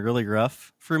have been really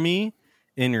rough for me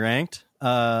in ranked.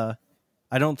 I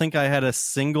don't think I had a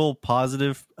single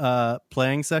positive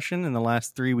playing session in the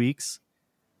last 3 weeks.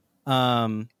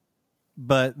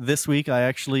 But this week I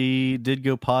actually did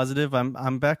go positive.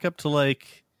 I'm back up to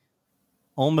like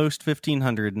almost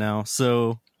 1,500 now,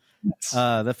 so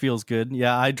that feels good.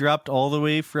 Yeah, I dropped all the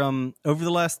way from over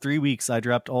the last 3 weeks. I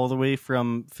dropped all the way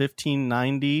from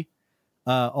 1,590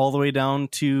 all the way down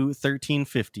to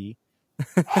 1,350.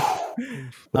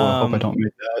 Well, I hope I don't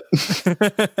make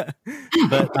that.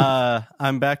 But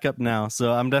I'm back up now,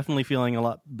 so I'm definitely feeling a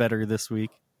lot better this week.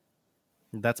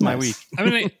 That's my week. I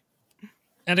mean,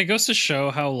 and it goes to show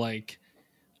how, like,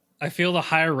 I feel the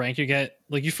higher rank you get,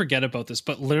 like, you forget about this,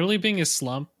 but literally being a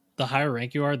slump, the higher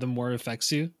rank you are, the more it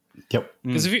affects you. Yep.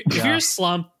 Because if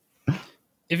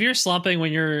you're slumping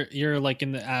when you're like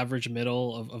in the average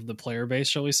middle of the player base,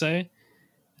 shall we say,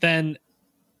 then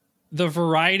the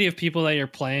variety of people that you're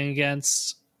playing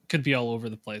against could be all over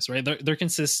the place, right? Their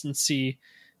consistency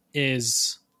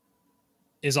is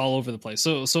all over the place.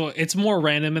 So it's more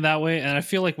random in that way. And I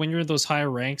feel like when you're in those higher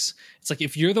ranks, it's like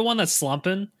if you're the one that's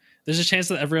slumping, there's a chance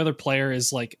that every other player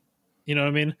is like, you know what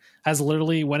I mean, has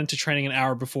literally went into training an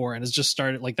hour before and has just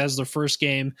started, like that's their first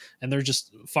game and they're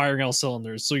just firing all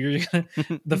cylinders. So you're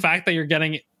the fact that you're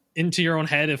getting into your own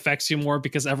head affects you more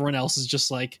because everyone else is just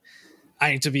like,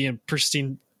 I need to be in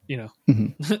pristine, you know,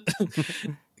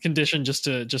 condition just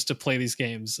to play these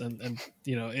games. And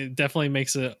you know, it definitely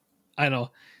makes it, I don't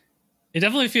know, it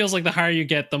definitely feels like the higher you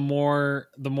get, the more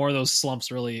those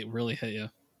slumps really, really hit you.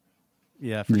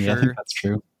 Yeah, for sure. I think that's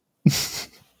true.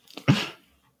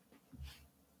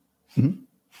 Mm-hmm.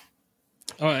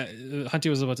 Oh, Hunty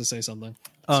was about to say something.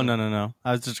 Oh, so. No.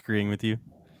 I was just agreeing with you.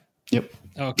 Yep.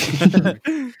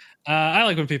 Okay. I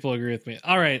like when people agree with me.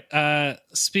 All right.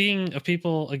 Speaking of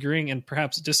people agreeing and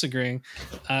perhaps disagreeing,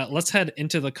 let's head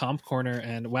into the comp corner.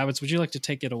 And Wabbits, would you like to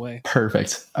take it away?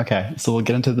 Perfect. Okay. So we'll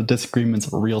get into the disagreements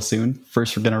real soon.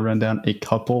 First, we're going to run down a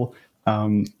couple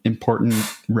important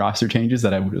roster changes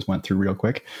that I just went through real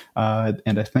quick.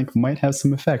 And I think might have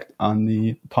some effect on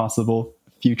the possible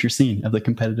future scene of the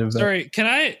competitive. Sorry,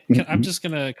 I'm just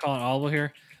going to call an audible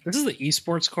here. This is the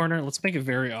esports corner. Let's make it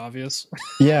very obvious.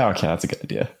 Yeah, okay, that's a good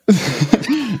idea.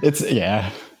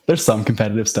 There's some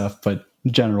competitive stuff, but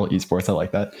general esports, I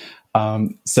like that.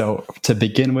 So to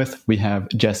begin with, we have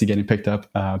Jesse getting picked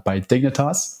up by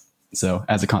Dignitas, so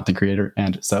as a content creator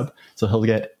and sub. So he'll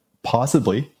get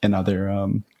possibly another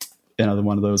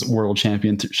one of those world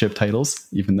championship titles,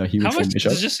 even though he was. How much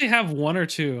does Jesse have? 1 or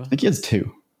 2? I think he has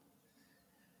 2.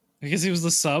 Because he was the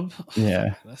sub?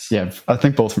 Yeah. Yeah, I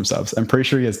think both from subs. I'm pretty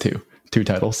sure he has 2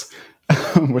 titles,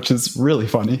 which is really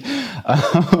funny.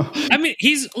 I mean,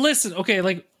 listen, okay,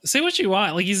 like, say what you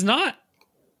want. Like, he's not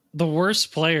the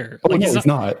worst player. Oh, like, no, he's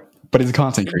not, but he's a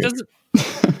content creator.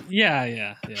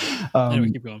 Yeah.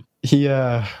 Anyway, keep going.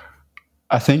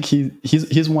 I think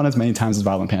he's won as many times as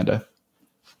Violent Panda.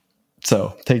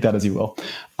 So take that as you will.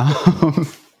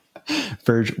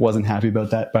 Verge wasn't happy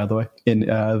about that, by the way. In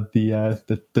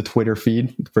the Twitter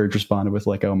feed, Verge responded with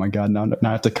like, "Oh my god, now I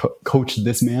have to coach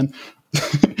this man."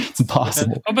 It's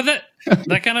impossible. Oh, but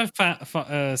that kind of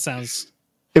sounds.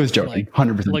 It was joking,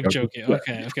 100%. Like joking.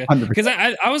 Okay. 100%. Because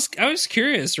I was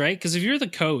curious, right? Because if you're the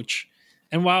coach,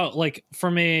 and while like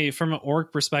from an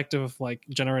org perspective of like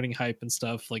generating hype and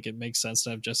stuff, like it makes sense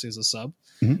to have Jesse as a sub.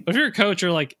 Mm-hmm. But if you're a coach,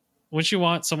 you're like, wouldn't you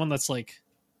want someone that's like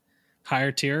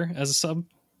higher tier as a sub?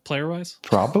 Player wise,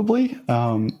 probably.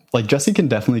 Like Jesse can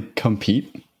definitely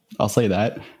compete. I'll say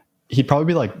that. He'd probably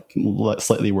be like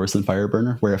slightly worse than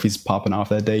Fireburner, where if he's popping off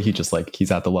that day,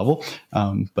 he's at the level,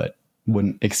 but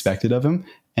wouldn't expect it of him.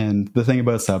 And the thing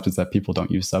about subs is that people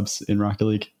don't use subs in Rocket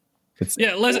League. It's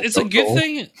a good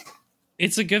thing.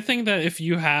 It's a good thing that if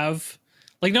you have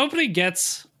like nobody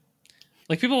gets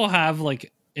like people will have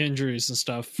like injuries and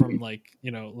stuff from like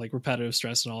like repetitive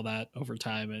stress and all that over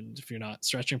time, and if you're not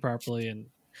stretching properly and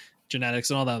genetics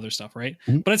and all that other stuff, right?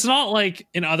 Mm-hmm. But it's not like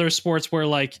in other sports where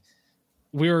like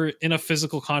we're in a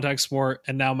physical contact sport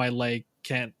and now my leg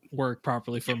can't work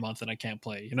properly for a month and I can't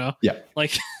play, Yeah.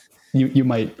 Like you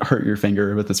might hurt your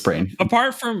finger with a sprain.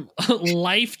 Apart from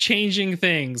life-changing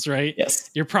things, right? Yes.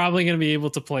 You're probably going to be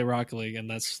able to play Rocket League, and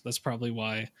that's probably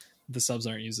why the subs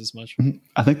aren't used as much. Mm-hmm.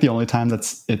 I think the only time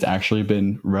it's actually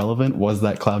been relevant was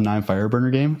that Cloud9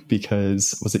 Fireburner game,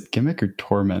 because was it Gimmick or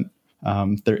Torment?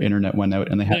 Their internet went out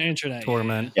and they had internet.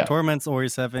 Torment. Yeah. Torment's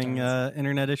always having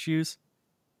internet issues.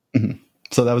 Mm-hmm.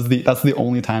 So that's the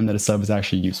only time that a sub is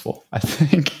actually useful, I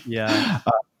think. Yeah.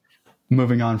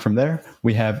 Moving on from there,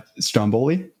 we have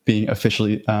Stromboli being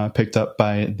officially picked up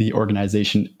by the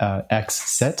organization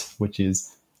XSET, which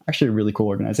is actually a really cool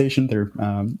organization.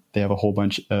 They have a whole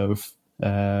bunch of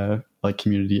like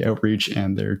community outreach,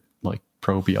 and they're like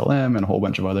pro BLM and a whole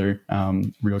bunch of other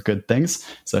real good things.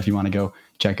 So if you want to go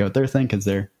check out their thing, because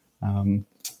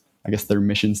I guess their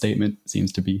mission statement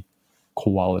seems to be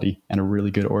quality and a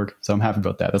really good org. So I'm happy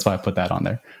about that. That's why I put that on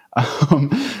there.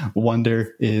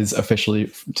 Wonder is officially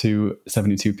to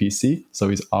 72 PC. So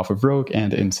he's off of Rogue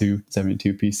and into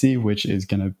 72 PC, which is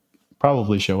going to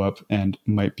probably show up and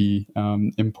might be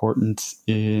important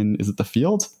in, is it the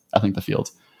field? I think the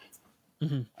field.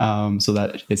 Mm-hmm. So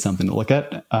that is something to look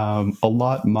at. A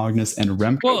lot, Magnus and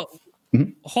Remco. Well,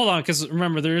 hold on, because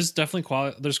remember, there's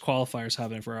definitely there's qualifiers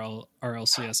happening for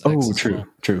RLCS. Oh, true,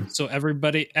 true. So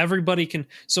everybody can.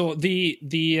 So the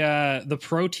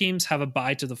pro teams have a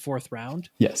bye to the 4th round.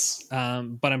 Yes.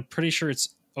 But I'm pretty sure it's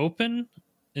open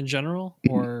in general,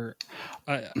 or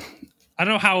I don't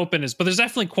know how open it is, but there's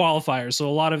definitely qualifiers. So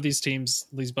a lot of these teams,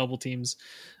 these bubble teams,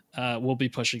 will be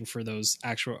pushing for those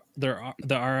the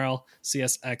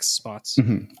RLCSX spots.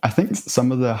 Mm-hmm. I think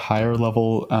some of the higher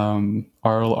level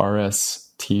RLRS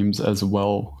teams as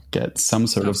well get some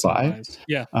sort of buy.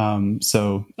 Yeah.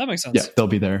 So that makes sense. Yeah, they'll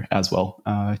be there as well,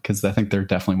 because I think they're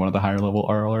definitely one of the higher level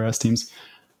RLRS teams,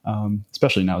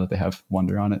 especially now that they have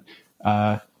Wonder on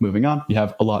it. Moving on, you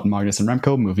have Alot, Magnus, and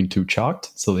Remco moving to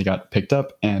Chalked, so they got picked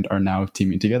up and are now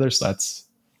teaming together. So that's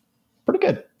pretty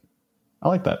good. I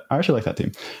like that. I actually like that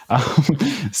team.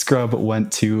 Scrub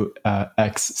went to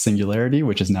X Singularity,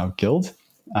 which is now Guild.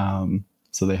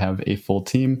 So they have a full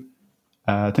team.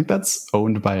 I think that's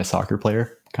owned by a soccer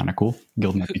player. Kind of cool.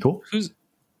 Guild might be cool.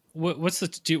 What's the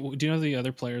do you know the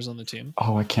other players on the team?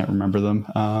 Oh, I can't remember them.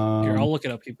 Here, I'll look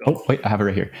it up. Keep going. Oh, wait, I have it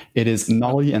right here. It is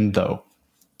Nolly and Though.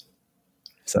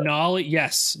 So. Nolly,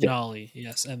 yes, yep. Nolly,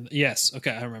 yes, and yes.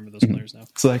 Okay, I remember those players now.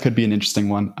 So that could be an interesting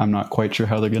one. I'm not quite sure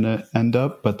how they're going to end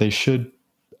up, but they should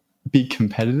be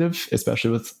competitive,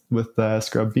 especially with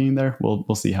Scrub being there.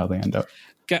 We'll see how they end up.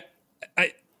 Okay,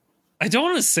 I don't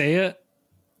want to say it,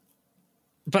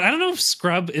 but I don't know if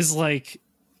Scrub is like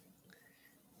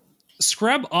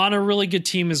Scrub on a really good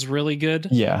team is really good.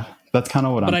 Yeah, that's kind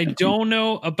of what but I'm thinking. Don't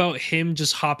know about him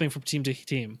just hopping from team to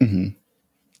team. Mm-hmm.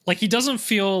 Like he doesn't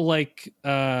feel like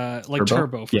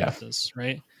Turbo for instance,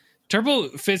 right? Turbo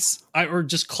fits or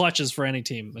just clutches for any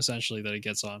team essentially that he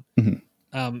gets on. Mm-hmm.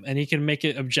 And he can make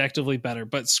it objectively better.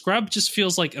 But Scrub just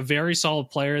feels like a very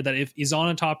solid player that if he's on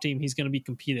a top team, he's going to be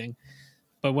competing.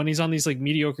 But when he's on these like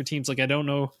mediocre teams, like I don't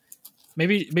know,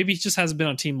 maybe he just hasn't been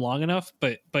on team long enough.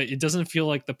 But it doesn't feel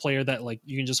like the player that like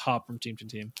you can just hop from team to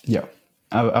team. Yeah.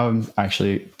 I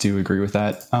actually do agree with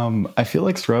that. I feel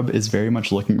like Scrub is very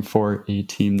much looking for a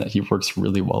team that he works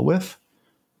really well with,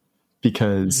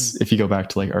 because if you go back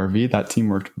to like RV, that team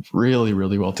worked really,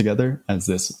 really well together as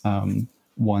this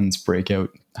one's breakout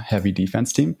heavy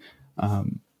defense team.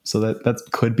 So that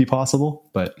could be possible,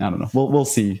 but I don't know. We'll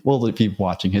see. We'll be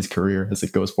watching his career as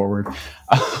it goes forward.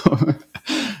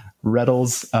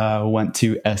 Reddles went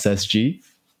to SSG.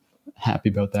 Happy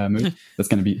about that move. That's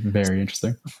going to be very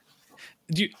interesting.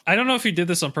 I don't know if you did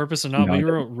this on purpose or not, but you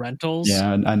wrote rentals.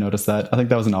 Yeah, I noticed that. I think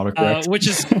that was an autocorrect. Which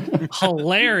is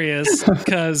hilarious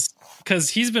because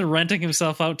he's been renting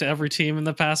himself out to every team in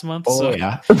the past month. Oh, so.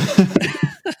 Yeah.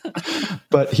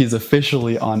 But he's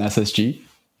officially on SSG.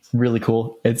 Really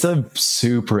cool. It's a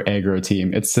super aggro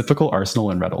team. It's typical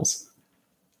Arsenal and Reddles.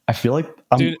 I feel like...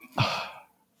 Dude,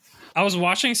 I was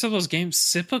watching some of those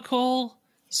games. Typical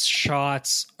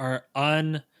shots are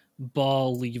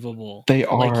unbelievable. They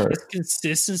are. Like his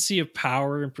consistency of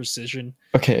power and precision.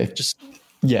 Okay. Just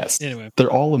yes. Anyway, they're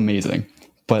all amazing,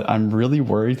 but I'm really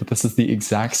worried that this is the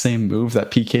exact same move that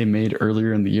PK made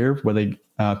earlier in the year, where they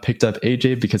picked up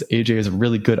AJ because AJ is a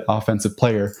really good offensive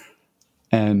player,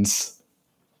 and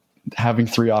having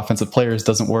 3 offensive players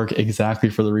doesn't work exactly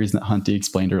for the reason that Hunty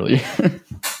explained earlier.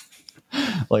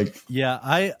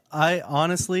 I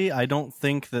honestly I don't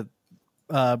think that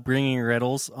bringing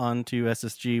Reddles onto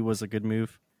SSG was a good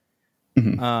move.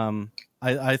 Mm-hmm.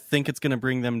 I think it's going to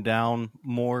bring them down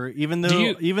more, even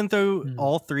though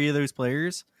all 3 of those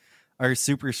players are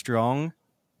super strong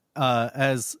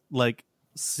as like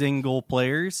single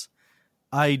players.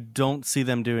 I don't see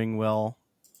them doing well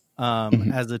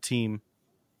as a team.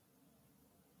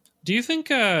 Do you think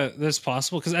that's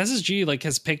possible? Because SSG like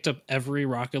has picked up every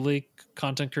Rocket League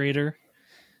content creator.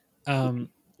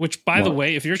 Which, by the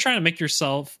way, if you're trying to make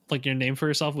yourself like your name for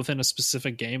yourself within a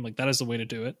specific game, like that is the way to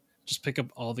do it. Just pick up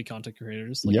all the content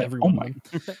creators, like everyone.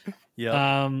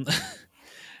 Yeah.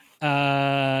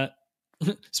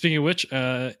 Speaking of which,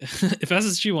 if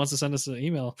SSG wants to send us an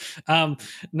email, but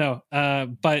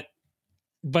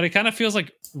it kind of feels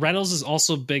like Reynolds is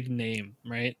also a big name,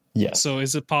 right? Yeah. So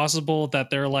is it possible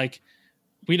that they're like,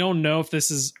 we don't know if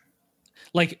this is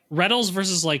like Reynolds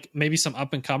versus like maybe some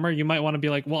up and comer? You might want to be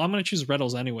like, well, I'm going to choose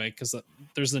Reynolds anyway because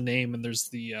there's the name and there's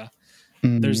the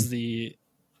there's the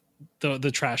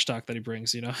trash talk that he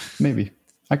brings, you know? Maybe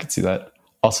I could see that.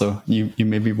 Also, you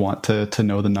maybe want to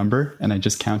know the number, and I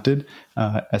just counted.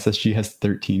 SSG has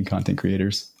 13 content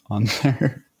creators on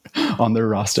their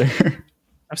roster.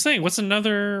 I'm saying, what's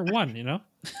another one? You know,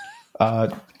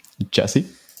 Jesse.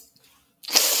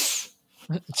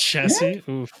 Jesse,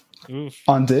 oof.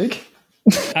 On Dig.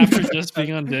 After just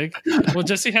being on Dig, well,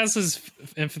 Jesse has his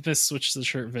infamous switch the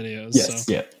shirt videos. Yes,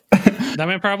 so yeah. That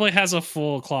man probably has a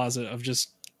full closet of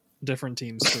just different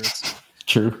team shirts.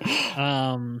 True.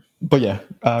 But yeah,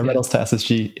 Reynolds to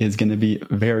SSG is going to be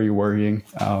very worrying.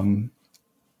 I'm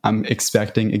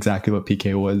expecting exactly what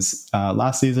PK was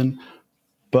last season,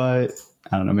 but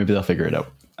I don't know. Maybe they'll figure it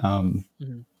out.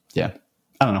 Yeah,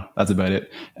 I don't know. That's about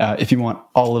it. If you want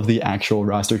all of the actual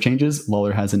roster changes,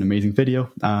 Lawler has an amazing video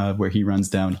where he runs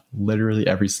down literally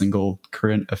every single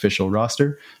current official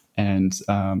roster and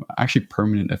actually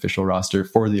permanent official roster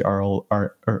for the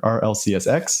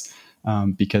RLCSX.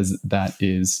 Because that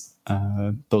is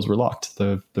those were locked.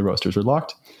 The rosters were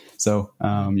locked. So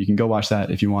you can go watch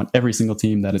that if you want every single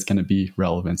team that is going to be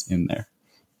relevant in there.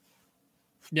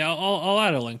 Yeah, I'll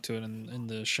add a link to it in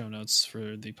the show notes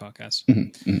for the podcast.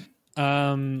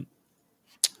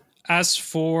 As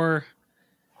for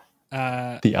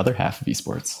the other half of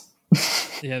esports.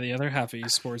 Yeah, the other half of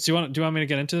esports. Do you want me to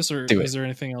get into this, or is there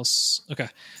anything else? Okay,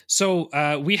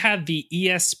 so we had the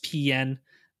ESPN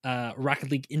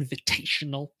Rocket League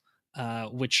Invitational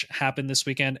which happened this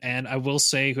weekend. And I will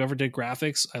say, whoever did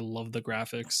graphics, I love the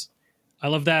graphics. I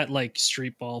love that like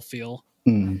street ball feel.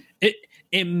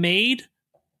 It made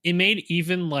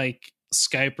even like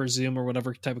Skype or Zoom or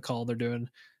whatever type of call they're doing,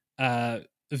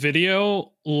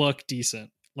 video look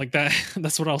decent. Like that.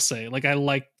 That's what I'll say. Like I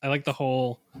like the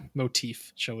whole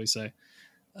motif, shall we say,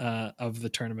 of the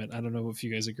tournament. I don't know if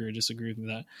you guys agree or disagree with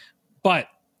that, but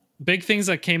big things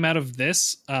that came out of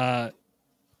this.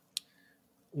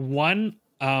 One,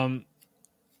 I'll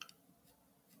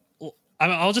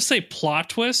just say plot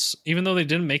twists. Even though they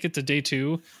didn't make it to day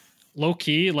 2, low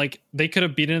key, like they could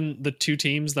have beaten the 2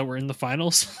 teams that were in the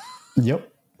finals.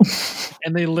 Yep.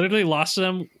 And they literally lost to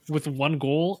them with 1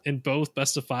 goal in both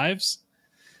best of 5s.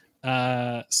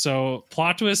 So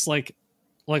plot twist, like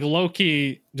low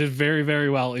key did very, very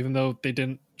well, even though they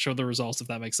didn't show the results, if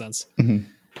that makes sense.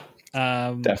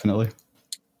 Definitely.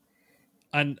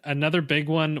 Another big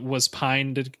one was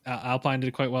Alpine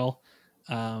did quite well,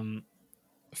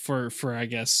 for I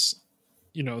guess,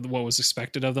 what was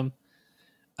expected of them.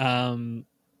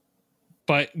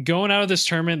 But going out of this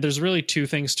tournament, there's really 2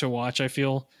 things to watch. I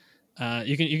feel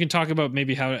you can talk about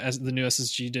maybe how as the new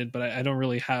SSG did, but I don't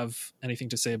really have anything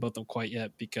to say about them quite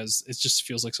yet because it just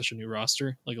feels like such a new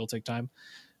roster. Like it'll take time.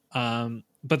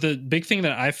 But the big thing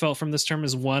that I felt from this term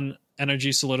is one,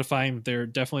 NRG solidifying. They're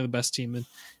definitely the best team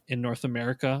in North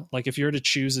America. Like if you were to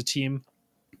choose a team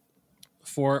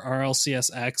for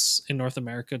RLCSX in North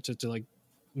America to like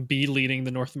be leading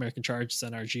the North American charge, it's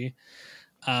NRG.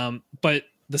 But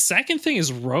the second thing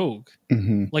is Rogue.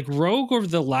 Like Rogue over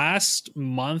the last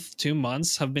month, 2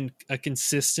 months have been a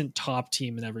consistent top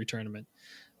team in every tournament.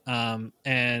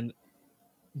 And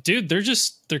dude,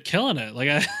 they're killing it. Like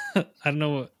I don't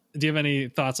know. Do you have any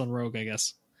thoughts on Rogue, I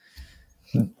guess?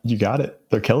 You got it.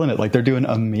 They're killing it. Like they're doing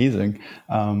amazing.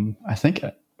 I think,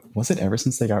 was it ever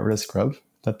since they got rid of Scrub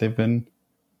that they've been,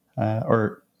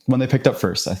 or when they picked up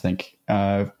First, I think,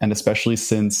 and especially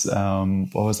since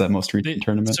what was that most recent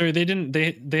tournament? Sorry, they didn't. They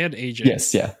had AJ.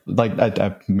 Yes, yeah. Like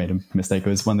I made a mistake. It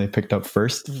was when they picked up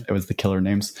First. It was the killer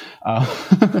names.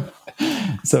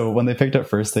 So when they picked up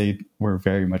First, they were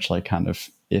very much like kind of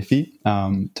iffy.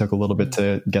 Took a little bit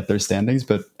to get their standings,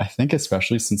 but I think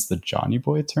especially since the Johnny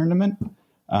Boy tournament,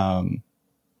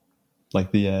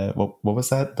 like the what was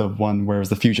that? The one where it was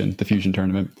the Fusion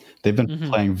tournament. They've been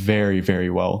playing very,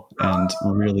 very well and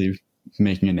really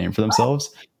making a name for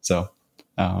themselves. So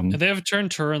and they have a turn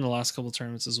tour in the last couple of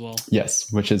tournaments as well.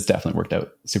 Yes, which has definitely worked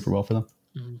out super well for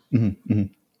them.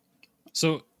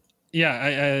 So yeah,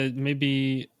 I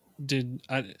maybe did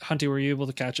Hunty, were you able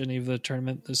to catch any of the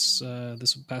tournament this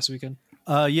past weekend?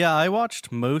 Yeah, I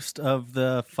watched most of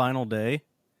the final day.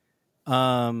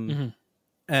 And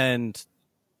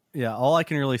yeah, all I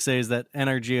can really say is that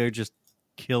NRG are just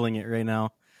killing it right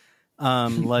now.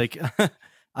 Like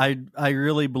I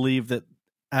really believe that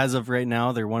as of right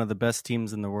now, they're one of the best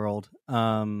teams in the world.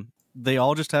 They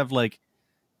all just have like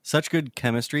such good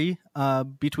chemistry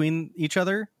between each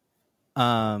other.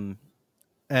 And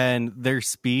their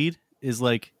speed is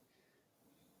like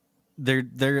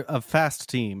they're a fast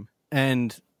team.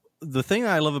 And the thing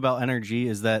I love about NRG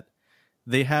is that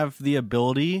they have the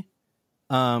ability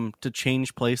to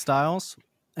change play styles,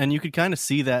 and you could kind of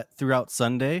see that throughout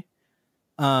Sunday,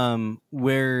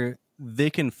 where they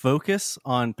can focus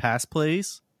on pass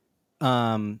plays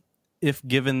if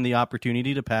given the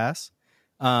opportunity to pass.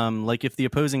 Like if the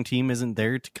opposing team isn't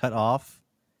there to cut off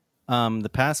the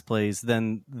pass plays,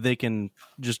 then they can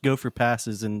just go for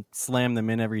passes and slam them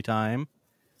in every time.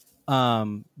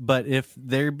 But if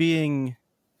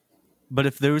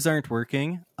those aren't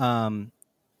working,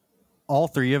 all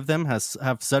 3 of them have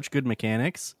such good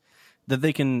mechanics that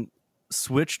they can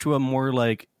switch to a more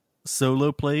like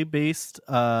solo play based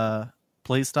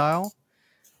play style,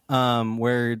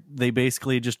 where they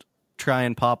basically just try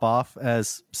and pop off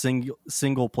as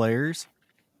single players,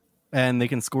 and they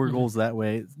can score goals that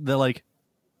way. They're like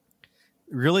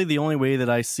really the only way that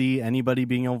I see anybody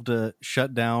being able to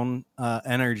shut down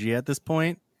NRG at this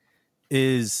point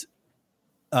is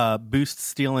boost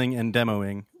stealing and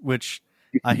demoing, which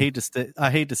I hate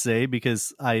to say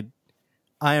because I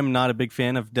am not a big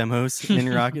fan of demos in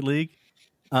Rocket League.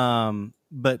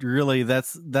 But really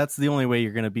that's the only way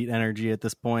you're going to beat NRG at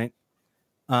this point.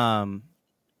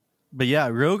 But yeah,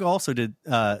 Rogue also did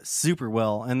super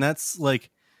well, and that's like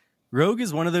Rogue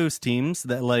is one of those teams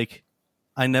that like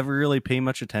I never really pay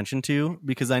much attention to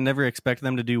because I never expect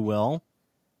them to do well.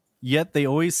 Yet they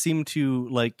always seem to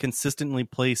like consistently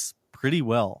place pretty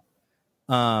well.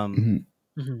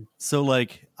 So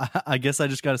like I guess I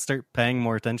just got to start paying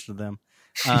more attention to them.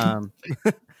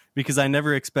 Because I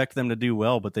never expect them to do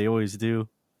well, but they always do.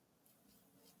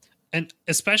 and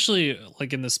especially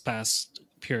like in this past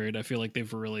period, I feel like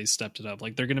they've really stepped it up.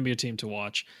 Like they're going to be a team to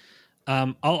watch.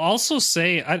 I'll also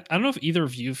say, I don't know if either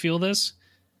of you feel this,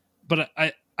 but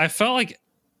I felt like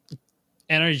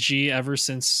NRG ever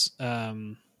since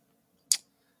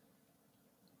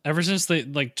they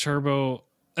like Turbo,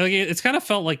 like it's kind of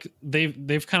felt like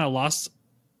they've kind of lost.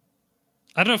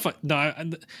 I don't know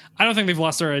if I don't think they've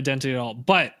lost their identity at all,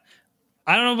 but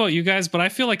I don't know about you guys, but I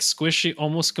feel like Squishy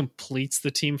almost completes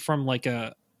the team from like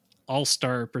a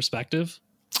all-star perspective.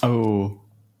 Oh,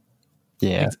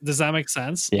 yeah. Like, does that make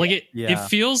sense? Yeah. Like it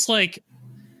feels like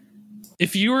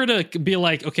if you were to be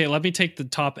like, okay, let me take the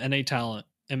top NA talent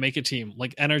and make a team,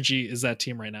 like NRG is that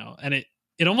team right now. And it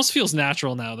almost feels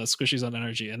natural now that Squishy's on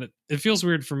NRG. And it feels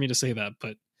weird for me to say that,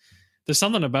 but there's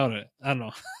something about it. I don't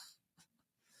know.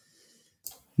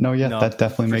 No, that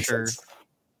definitely makes sense.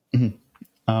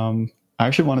 Mm-hmm. I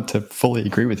actually wanted to fully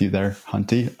agree with you there,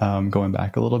 Hunty, going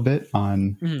back a little bit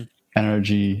on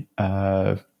NRG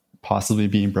possibly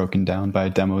being broken down by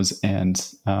demos and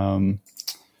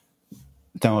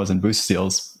boost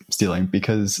stealing,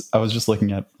 because I was just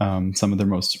looking at some of their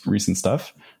most recent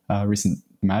stuff, recent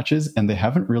matches, and they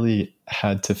haven't really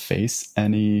had to face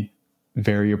any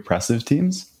very oppressive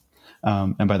teams.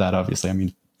 And by that, obviously, I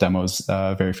mean demos,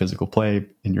 very physical play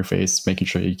in your face, making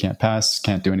sure you can't pass,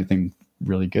 can't do anything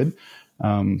really good.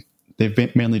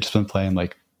 They've mainly just been playing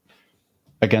like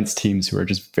against teams who are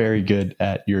just very good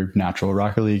at your natural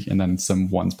Rocket League, and then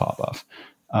some ones pop off,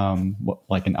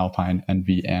 like an Alpine,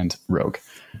 Envy, and Rogue,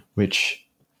 which,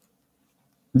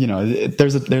 you know,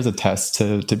 there's a test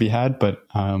to be had, but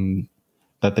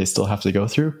that they still have to go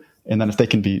through. And then if they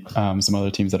can beat some other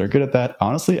teams that are good at that,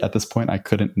 honestly, at this point, I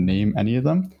couldn't name any of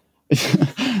them.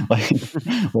 Like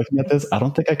looking at this, I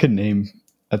don't think I could name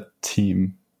a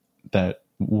team that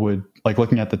would, like,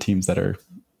 looking at the teams that are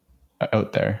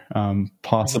out there,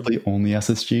 possibly only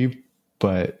SSG,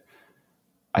 but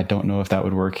I don't know if that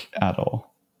would work at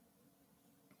all.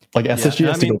 Like SSG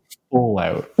has to go full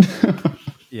out.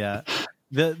 Yeah.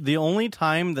 The only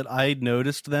time that I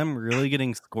noticed them really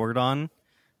getting scored on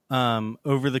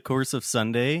over the course of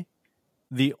Sunday,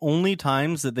 the only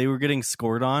times that they were getting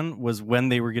scored on was when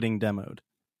they were getting demoed.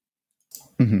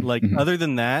 Other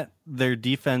than that, their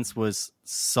defense was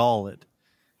solid.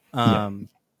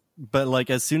 But like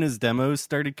as soon as demos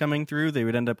started coming through, they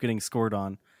would end up getting scored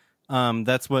on.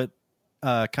 That's what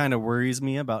kind of worries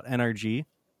me about NRG,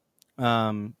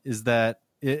 is that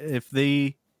if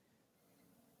they're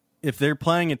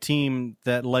playing a team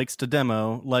that likes to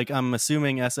demo, like I'm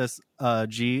assuming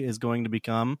SSG is going to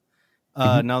become,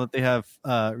 now that they have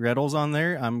Reddles on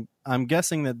there, I'm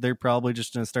guessing that they're probably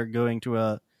just going to start going to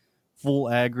a full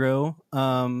aggro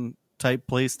type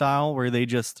play style where they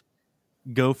just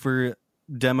go for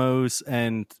demos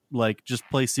and like just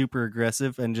play super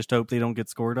aggressive and just hope they don't get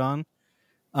scored on.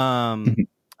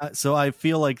 So I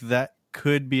feel like that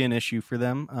could be an issue for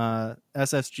them.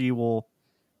 SSG will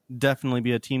definitely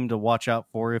be a team to watch out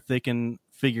for if they can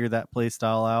figure that play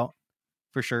style out,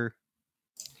 for sure.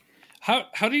 How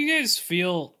do you guys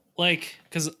feel like,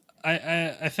 because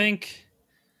I think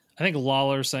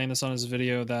Lawler saying this on his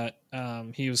video that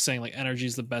he was saying like NRG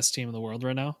is the best team in the world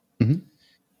right now.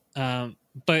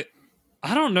 But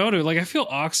I don't know, dude. Like I feel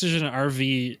Oxygen and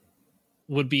RV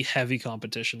would be heavy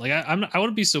competition. Like I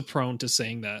wouldn't be so prone to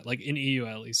saying that, like in EU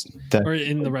at least, or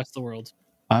in the rest of the world.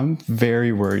 I'm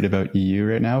very worried about EU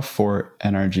right now for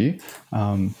NRG.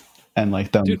 And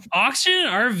like them, dude, Oxygen and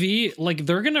RV, like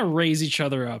they're gonna raise each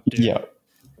other up, dude. Yeah,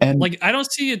 and like I don't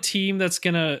see a team that's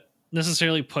gonna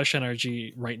necessarily push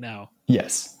NRG right now.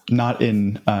 Yes, not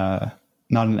in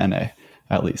NA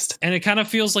at least. And it kind of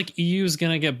feels like EU is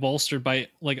gonna get bolstered by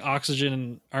like Oxygen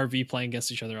and RV playing against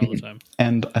each other all the time.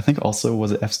 And I think also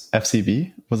was it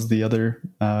FCB was the other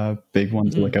big one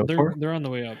to look out for. They're on the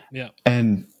way up, yeah.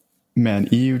 And man,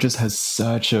 EU just has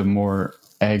such a more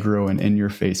aggro and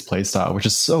in-your-face play style, which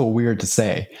is so weird to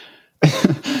say.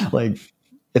 Like,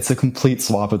 it's a complete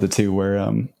swap of the two, where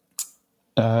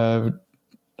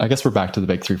I guess we're back to the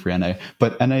big three for NA,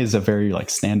 but NA is a very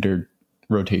like standard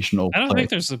rotational. I don't play.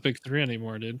 think there's a big three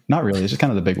anymore, dude. Not really. It's just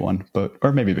kind of the big one,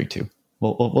 or maybe big two.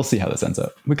 We'll see how this ends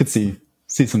up. We could see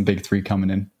some big three coming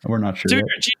in. We're not sure. Dude,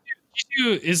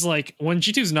 G2 is like, when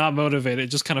G2's not motivated, it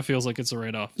just kind of feels like it's a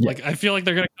write-off. Yeah. Like I feel like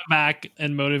they're gonna come back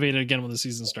and motivate it again when the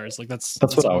season starts. Like that's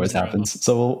what always happens.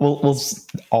 So we'll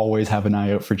always have an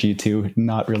eye out for G2.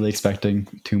 Not really expecting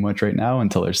too much right now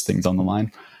until there's things on the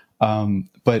line.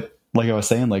 But like I was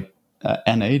saying, like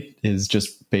NA is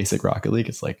just basic Rocket League.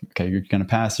 It's like, okay, you're gonna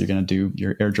pass, you're gonna do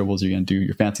your air dribbles, you're gonna do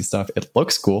your fancy stuff. It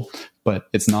looks cool, but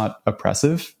it's not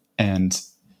oppressive, and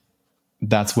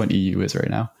that's what EU is right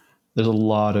now. there's a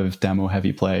lot of demo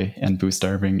heavy play and boost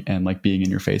starving and like being in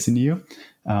your face into you.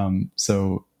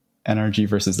 So NRG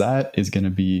versus that is going to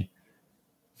be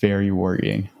very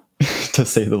worrying, to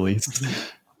say the least.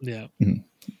 Yeah. Mm-hmm.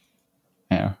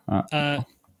 Yeah.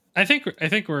 I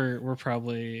think we're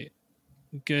probably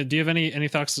good. Do you have any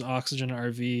thoughts on Oxygen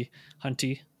RV,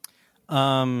 Hunty?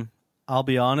 I'll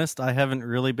be honest, I haven't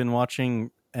really been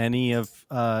watching any of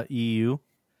EU.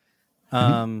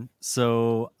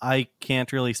 So I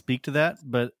can't really speak to that,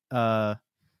 but yeah,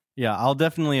 I'll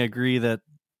definitely agree that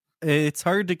it's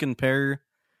hard to compare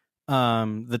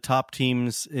the top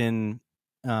teams in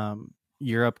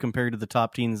Europe compared to the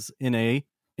top teams in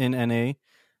NA,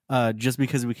 just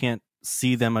because we can't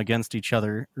see them against each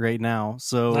other right now.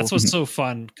 So that's what's so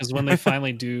fun, because when they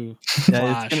finally do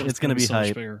clash, it's gonna be so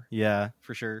hype. Yeah,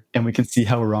 for sure. And we can see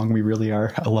how wrong we really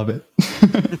are. I love it.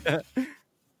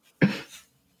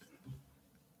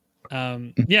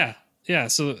 Yeah,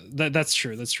 so that's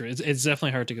true. It's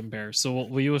definitely hard to compare. So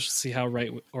we will see how right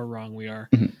or wrong we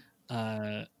are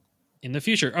in the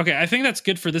future. Okay, I think that's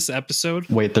good for this episode.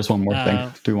 Wait, there's one more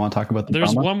thing. Do we want to talk about the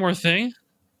There's drama? one more thing.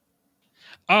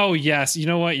 Oh yes, you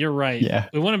know what? You're right. Yeah,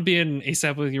 we wouldn't be an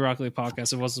ASAP Weekly Rocket League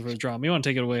podcast if it wasn't for the drama. You want to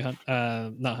take it away, not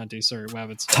Hunty, sorry,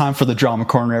 Wabbits. Time for the drama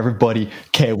corner, everybody.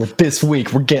 Okay, with this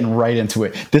week, we're getting right into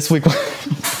it. This week,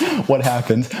 what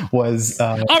happened was...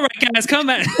 all right, guys, come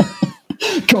back.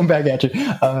 Going back at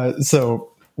you.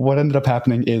 So what ended up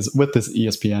happening is with this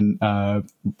ESPN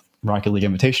Rocket League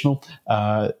Invitational,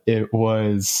 it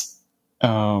was...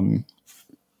 the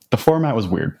format was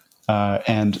weird.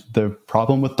 And the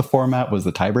problem with the format was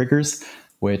the tiebreakers,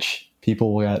 which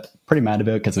people got pretty mad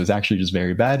about because it was actually just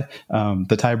very bad.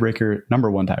 The tiebreaker,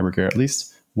 number one tiebreaker at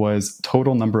least, was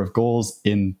total number of goals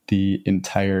in the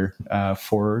entire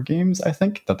 4 games, I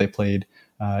think, that they played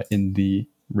in the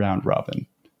round robin.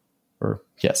 Or,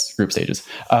 yes, group stages.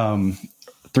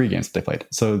 3 games that they played,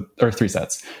 or 3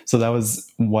 sets. So that was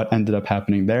what ended up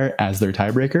happening there as their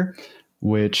tiebreaker,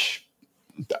 which...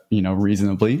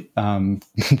 reasonably,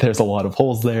 there's a lot of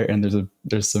holes there, and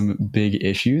there's some big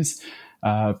issues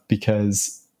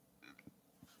because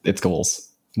it's goals.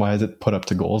 Why is it put up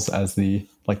to goals as the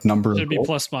number? Should be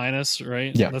plus minus,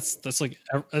 right? Yeah, that's like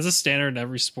as a standard in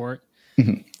every sport.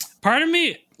 Mm-hmm. Part of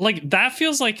me that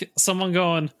feels like someone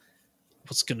going,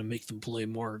 what's going to make them play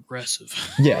more aggressive?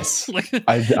 Yes,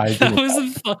 I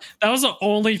that was the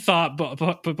only thought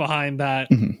but behind that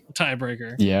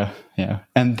tiebreaker. Yeah,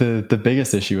 and the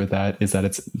biggest issue with that is that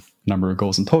it's number of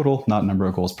goals in total, not number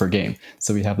of goals per game.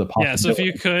 So we have the possibility. Yeah, so if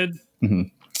you could,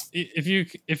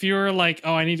 if you were like,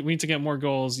 oh, we need to get more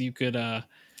goals, you could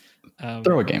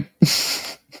throw a game.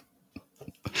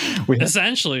 We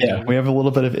have a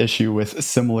little bit of issue with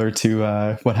similar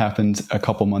to what happened a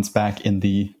couple months back in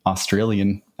the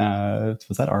Australian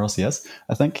was that RLCS,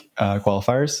 I think,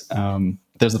 qualifiers.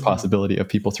 There's a possibility of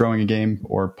people throwing a game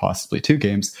or possibly 2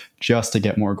 games just to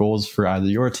get more goals for either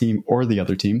your team or the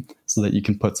other team so that you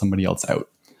can put somebody else out.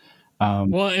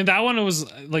 Well, in that one, it was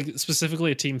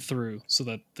specifically a team through so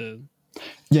that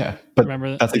yeah, but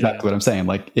remember that's exactly what I'm saying.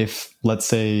 If let's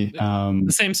say the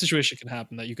same situation can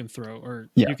happen that you can throw, or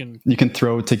you can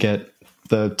throw to get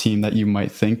the team that you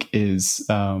might think is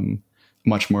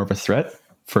much more of a threat.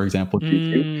 For example,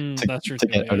 G2, to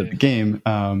get out of the game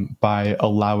by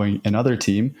allowing another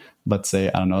team. Let's say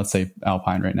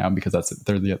Alpine right now, because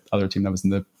they're the other team that was in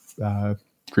the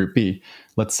Group B.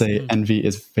 Let's say Envy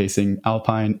is facing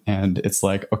Alpine, and it's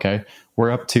like, okay,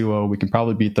 we're up 2-0. We can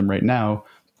probably beat them right now.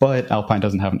 But Alpine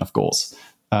doesn't have enough goals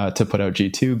to put out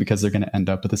G2 because they're going to end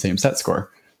up with the same set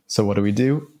score. So what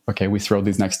do? Okay, we throw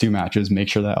these next 2 matches, make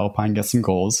sure that Alpine gets some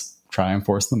goals, try and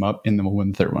force them up, and then we'll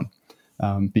win the third one.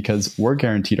 Because we're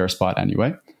guaranteed our spot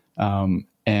anyway.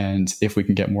 And if we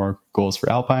can get more goals for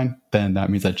Alpine, then that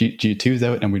means that G2's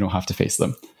out and we don't have to face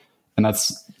them. And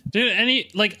that's... Dude,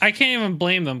 I can't even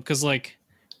blame them because,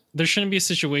 there shouldn't be a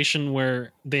situation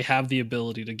where they have the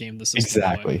ability to game the system.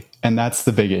 Exactly. And that's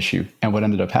the big issue. And what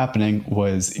ended up happening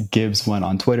was Gibbs went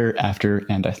on Twitter after,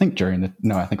 and I think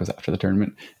it was after the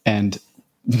tournament, and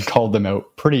called them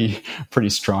out pretty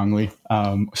strongly,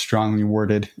 strongly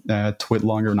worded, not twit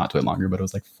longer, but it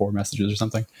was 4 messages or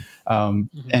something. And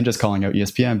just calling out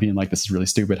ESPN, being like, this is really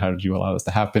stupid. How did you allow this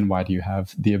to happen? Why do you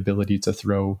have the ability to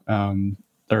throw,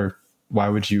 or why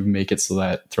would you make it so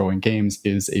that throwing games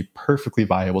is a perfectly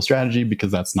viable strategy? Because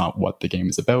that's not what the game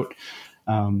is about.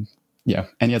 And he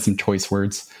had some choice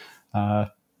words.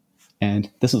 And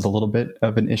this was a little bit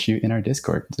of an issue in our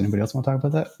Discord. Does anybody else want to talk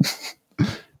about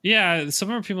that? Yeah, some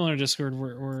of our people in our Discord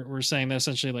were saying that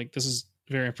essentially, this is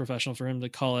very unprofessional for him to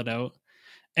call it out.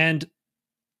 And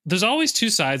there's always 2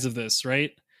 sides of this,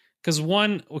 right?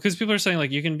 because people are saying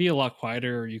like you can be a lot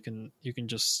quieter, or you can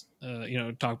just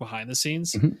talk behind the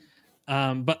scenes.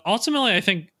 But ultimately, I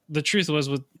think the truth was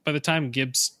by the time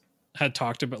Gibbs had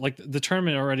talked about, like, the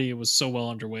tournament already was so well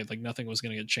underway, like nothing was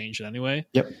going to get changed anyway.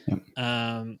 Yep.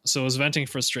 So it was venting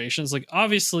frustrations. Like,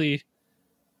 obviously,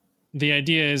 the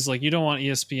idea is like you don't want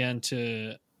ESPN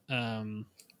to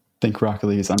think Rocket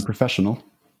League is unprofessional.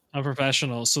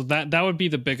 So that would be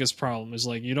the biggest problem, is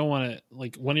like you don't want to,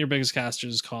 like, one of your biggest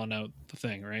casters is calling out the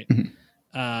thing, right?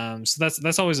 So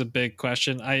that's always a big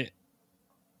question.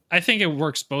 I think it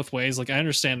works both ways. Like, I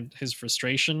understand his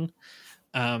frustration,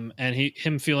 and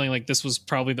him feeling like this was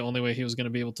probably the only way he was going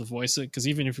to be able to voice it, because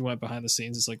even if he went behind the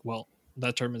scenes, it's like, well,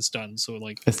 that tournament's done, so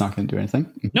like it's not going to do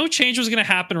anything. No change was going to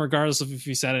happen regardless of if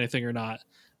he said anything or not.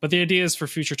 But the idea is for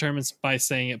future tournaments, by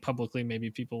saying it publicly, maybe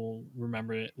people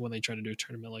remember it when they try to do a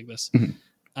tournament like this.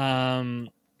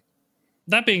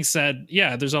 That being said,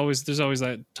 yeah, there's always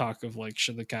that talk of like,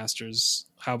 should the casters,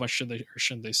 how much should they or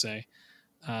shouldn't they say?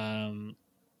 But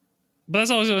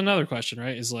that's always another question,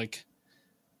 right? Is like,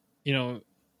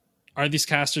 are these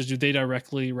casters, do they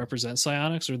directly represent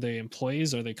Psyonix? Are they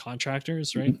employees? Are they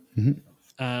contractors? Right?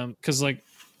 Because like,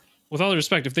 with all due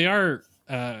respect, if they are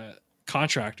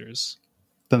contractors,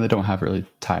 then they don't have really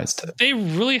ties to it. They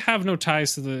really have no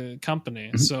ties to the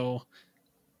company. So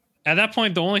at that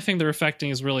point, the only thing they're affecting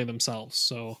is really themselves.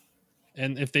 So,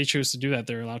 and if they choose to do that,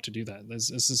 they're allowed to do that.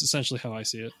 This is essentially how I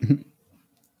see it.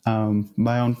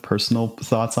 My own personal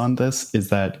thoughts on this is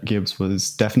that Gibbs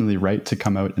was definitely right to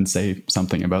come out and say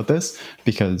something about this,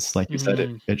 because like you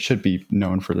said, it should be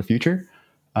known for the future.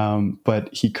 But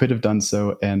he could have done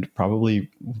so, and probably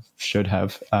should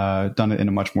have done it in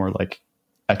a much more like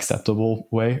acceptable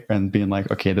way, and being like,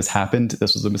 okay, this happened,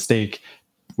 this was a mistake,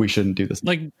 we shouldn't do this,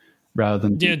 like, rather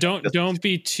than don't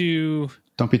be too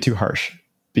harsh,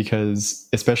 because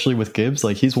especially with Gibbs,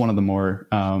 like, he's one of the more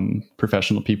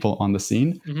professional people on the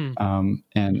scene,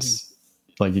 and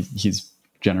like he's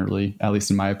generally, at least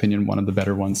in my opinion, one of the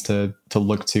better ones to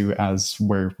look to as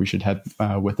where we should head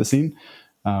with the scene,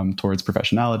 towards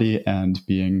professionality and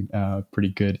being pretty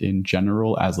good in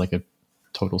general as like a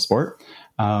total sport.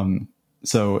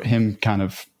 So him kind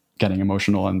of getting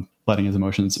emotional and letting his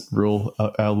emotions rule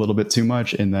a little bit too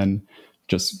much, and then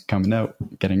just coming out,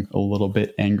 getting a little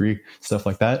bit angry, stuff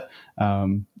like that,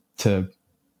 to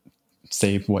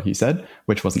say what he said,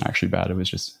 which wasn't actually bad. It was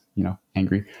just,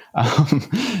 angry,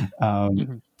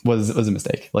 was a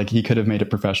mistake. Like, he could have made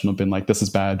it professional, been like, this is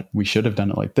bad, we should have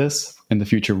done it like this in the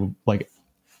future. Like,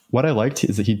 what I liked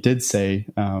is that he did say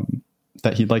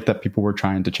that he liked that people were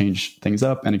trying to change things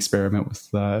up and experiment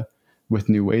with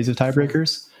new ways of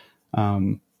tiebreakers.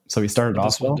 So he started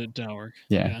off well. Did not work.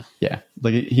 Yeah.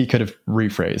 Like, he could have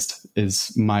rephrased,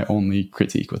 is my only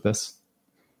critique with this.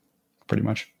 Pretty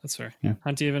much. That's fair. Yeah.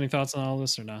 Hunt, do you have any thoughts on all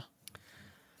this or not?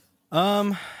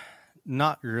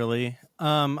 Not really.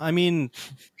 I mean,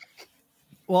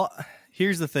 well,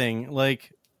 here's the thing.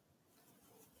 Like,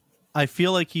 I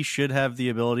feel like he should have the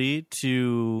ability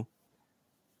to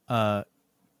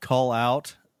call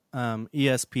out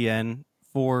ESPN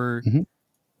for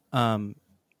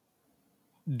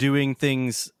doing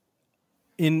things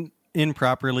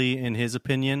improperly, in his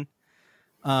opinion.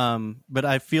 But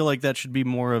I feel like that should be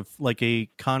more of like a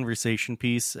conversation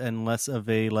piece and less of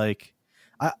a like,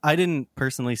 I didn't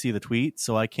personally see the tweet,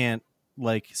 so I can't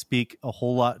like speak a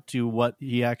whole lot to what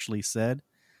he actually said.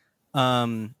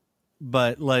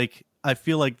 But like, I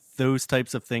feel like those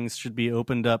types of things should be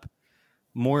opened up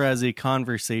more as a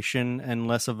conversation and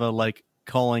less of a like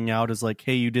calling out as like,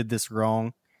 hey, you did this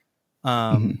wrong.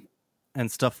 And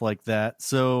stuff like that.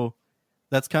 So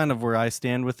that's kind of where I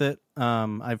stand with it.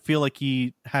 I feel like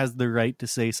he has the right to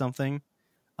say something.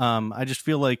 I just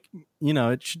feel like,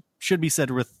 it should be said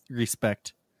with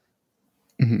respect.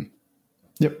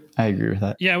 Yep, I agree with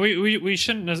that. Yeah, we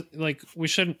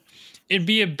shouldn't it'd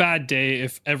be a bad day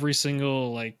if every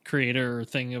single like creator or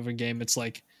thing of a game, it's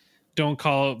like, don't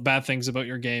call out bad things about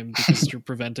your game because you're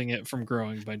preventing it from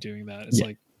growing by doing that. It's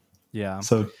like, yeah.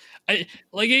 So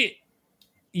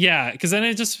yeah, because then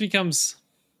it just becomes,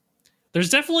 there's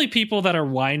definitely people that are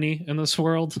whiny in this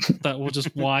world that will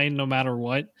just whine no matter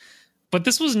what. But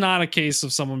this was not a case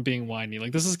of someone being whiny.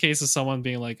 Like, this is a case of someone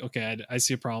being like, okay, I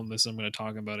see a problem with this, I'm going to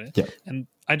talk about it. Yeah. And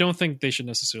I don't think they should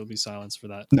necessarily be silenced for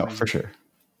that. No, for sure.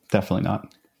 Definitely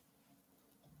not.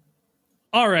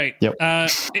 All right. Yep.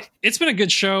 It's been a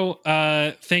good show.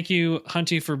 Thank you,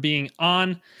 Hunty, for being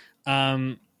on.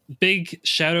 Big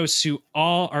shout outs to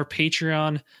all our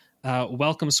Patreon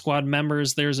Welcome Squad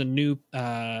members. There's a new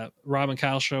Rob and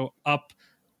Kyle show up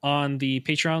on the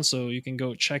Patreon, so you can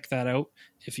go check that out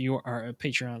if you are a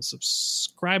Patreon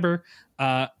subscriber.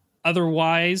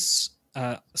 Otherwise,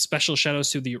 special shout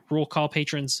outs to the roll call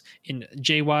patrons in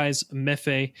JWise,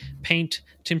 Mefe, Paint,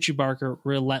 Timchi Barker,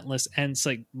 Relentless, and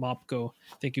Psych Mopko.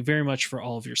 Thank you very much for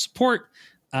all of your support.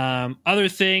 Other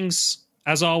things,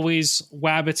 as always,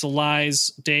 Wabbits, Elias,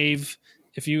 Dave,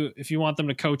 if you want them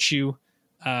to coach you,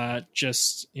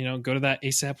 just go to that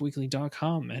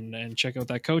asapweekly.com and check out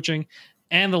that coaching.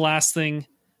 And the last thing,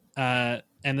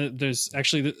 there's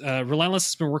actually Relentless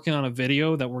has been working on a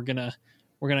video that we're gonna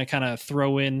kind of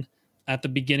throw in at the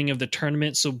beginning of the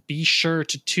tournament, so be sure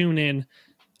to tune in.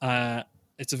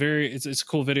 It's a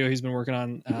cool video he's been working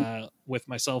on with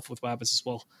myself, with Wabbits as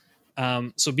well.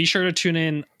 So be sure to tune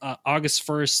in August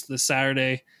 1st, this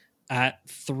Saturday at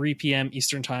 3 p.m.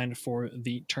 Eastern time for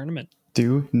the tournament.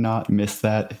 Do not miss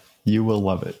that. You will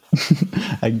love it.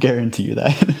 I guarantee you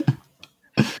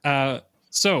that.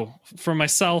 So from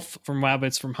myself, from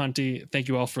Wabbits, from Hunty, thank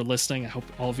you all for listening. I hope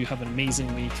all of you have an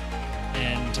amazing week,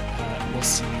 and we'll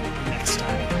see you next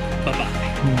time.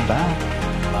 Bye-bye. Bye.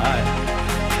 Bye.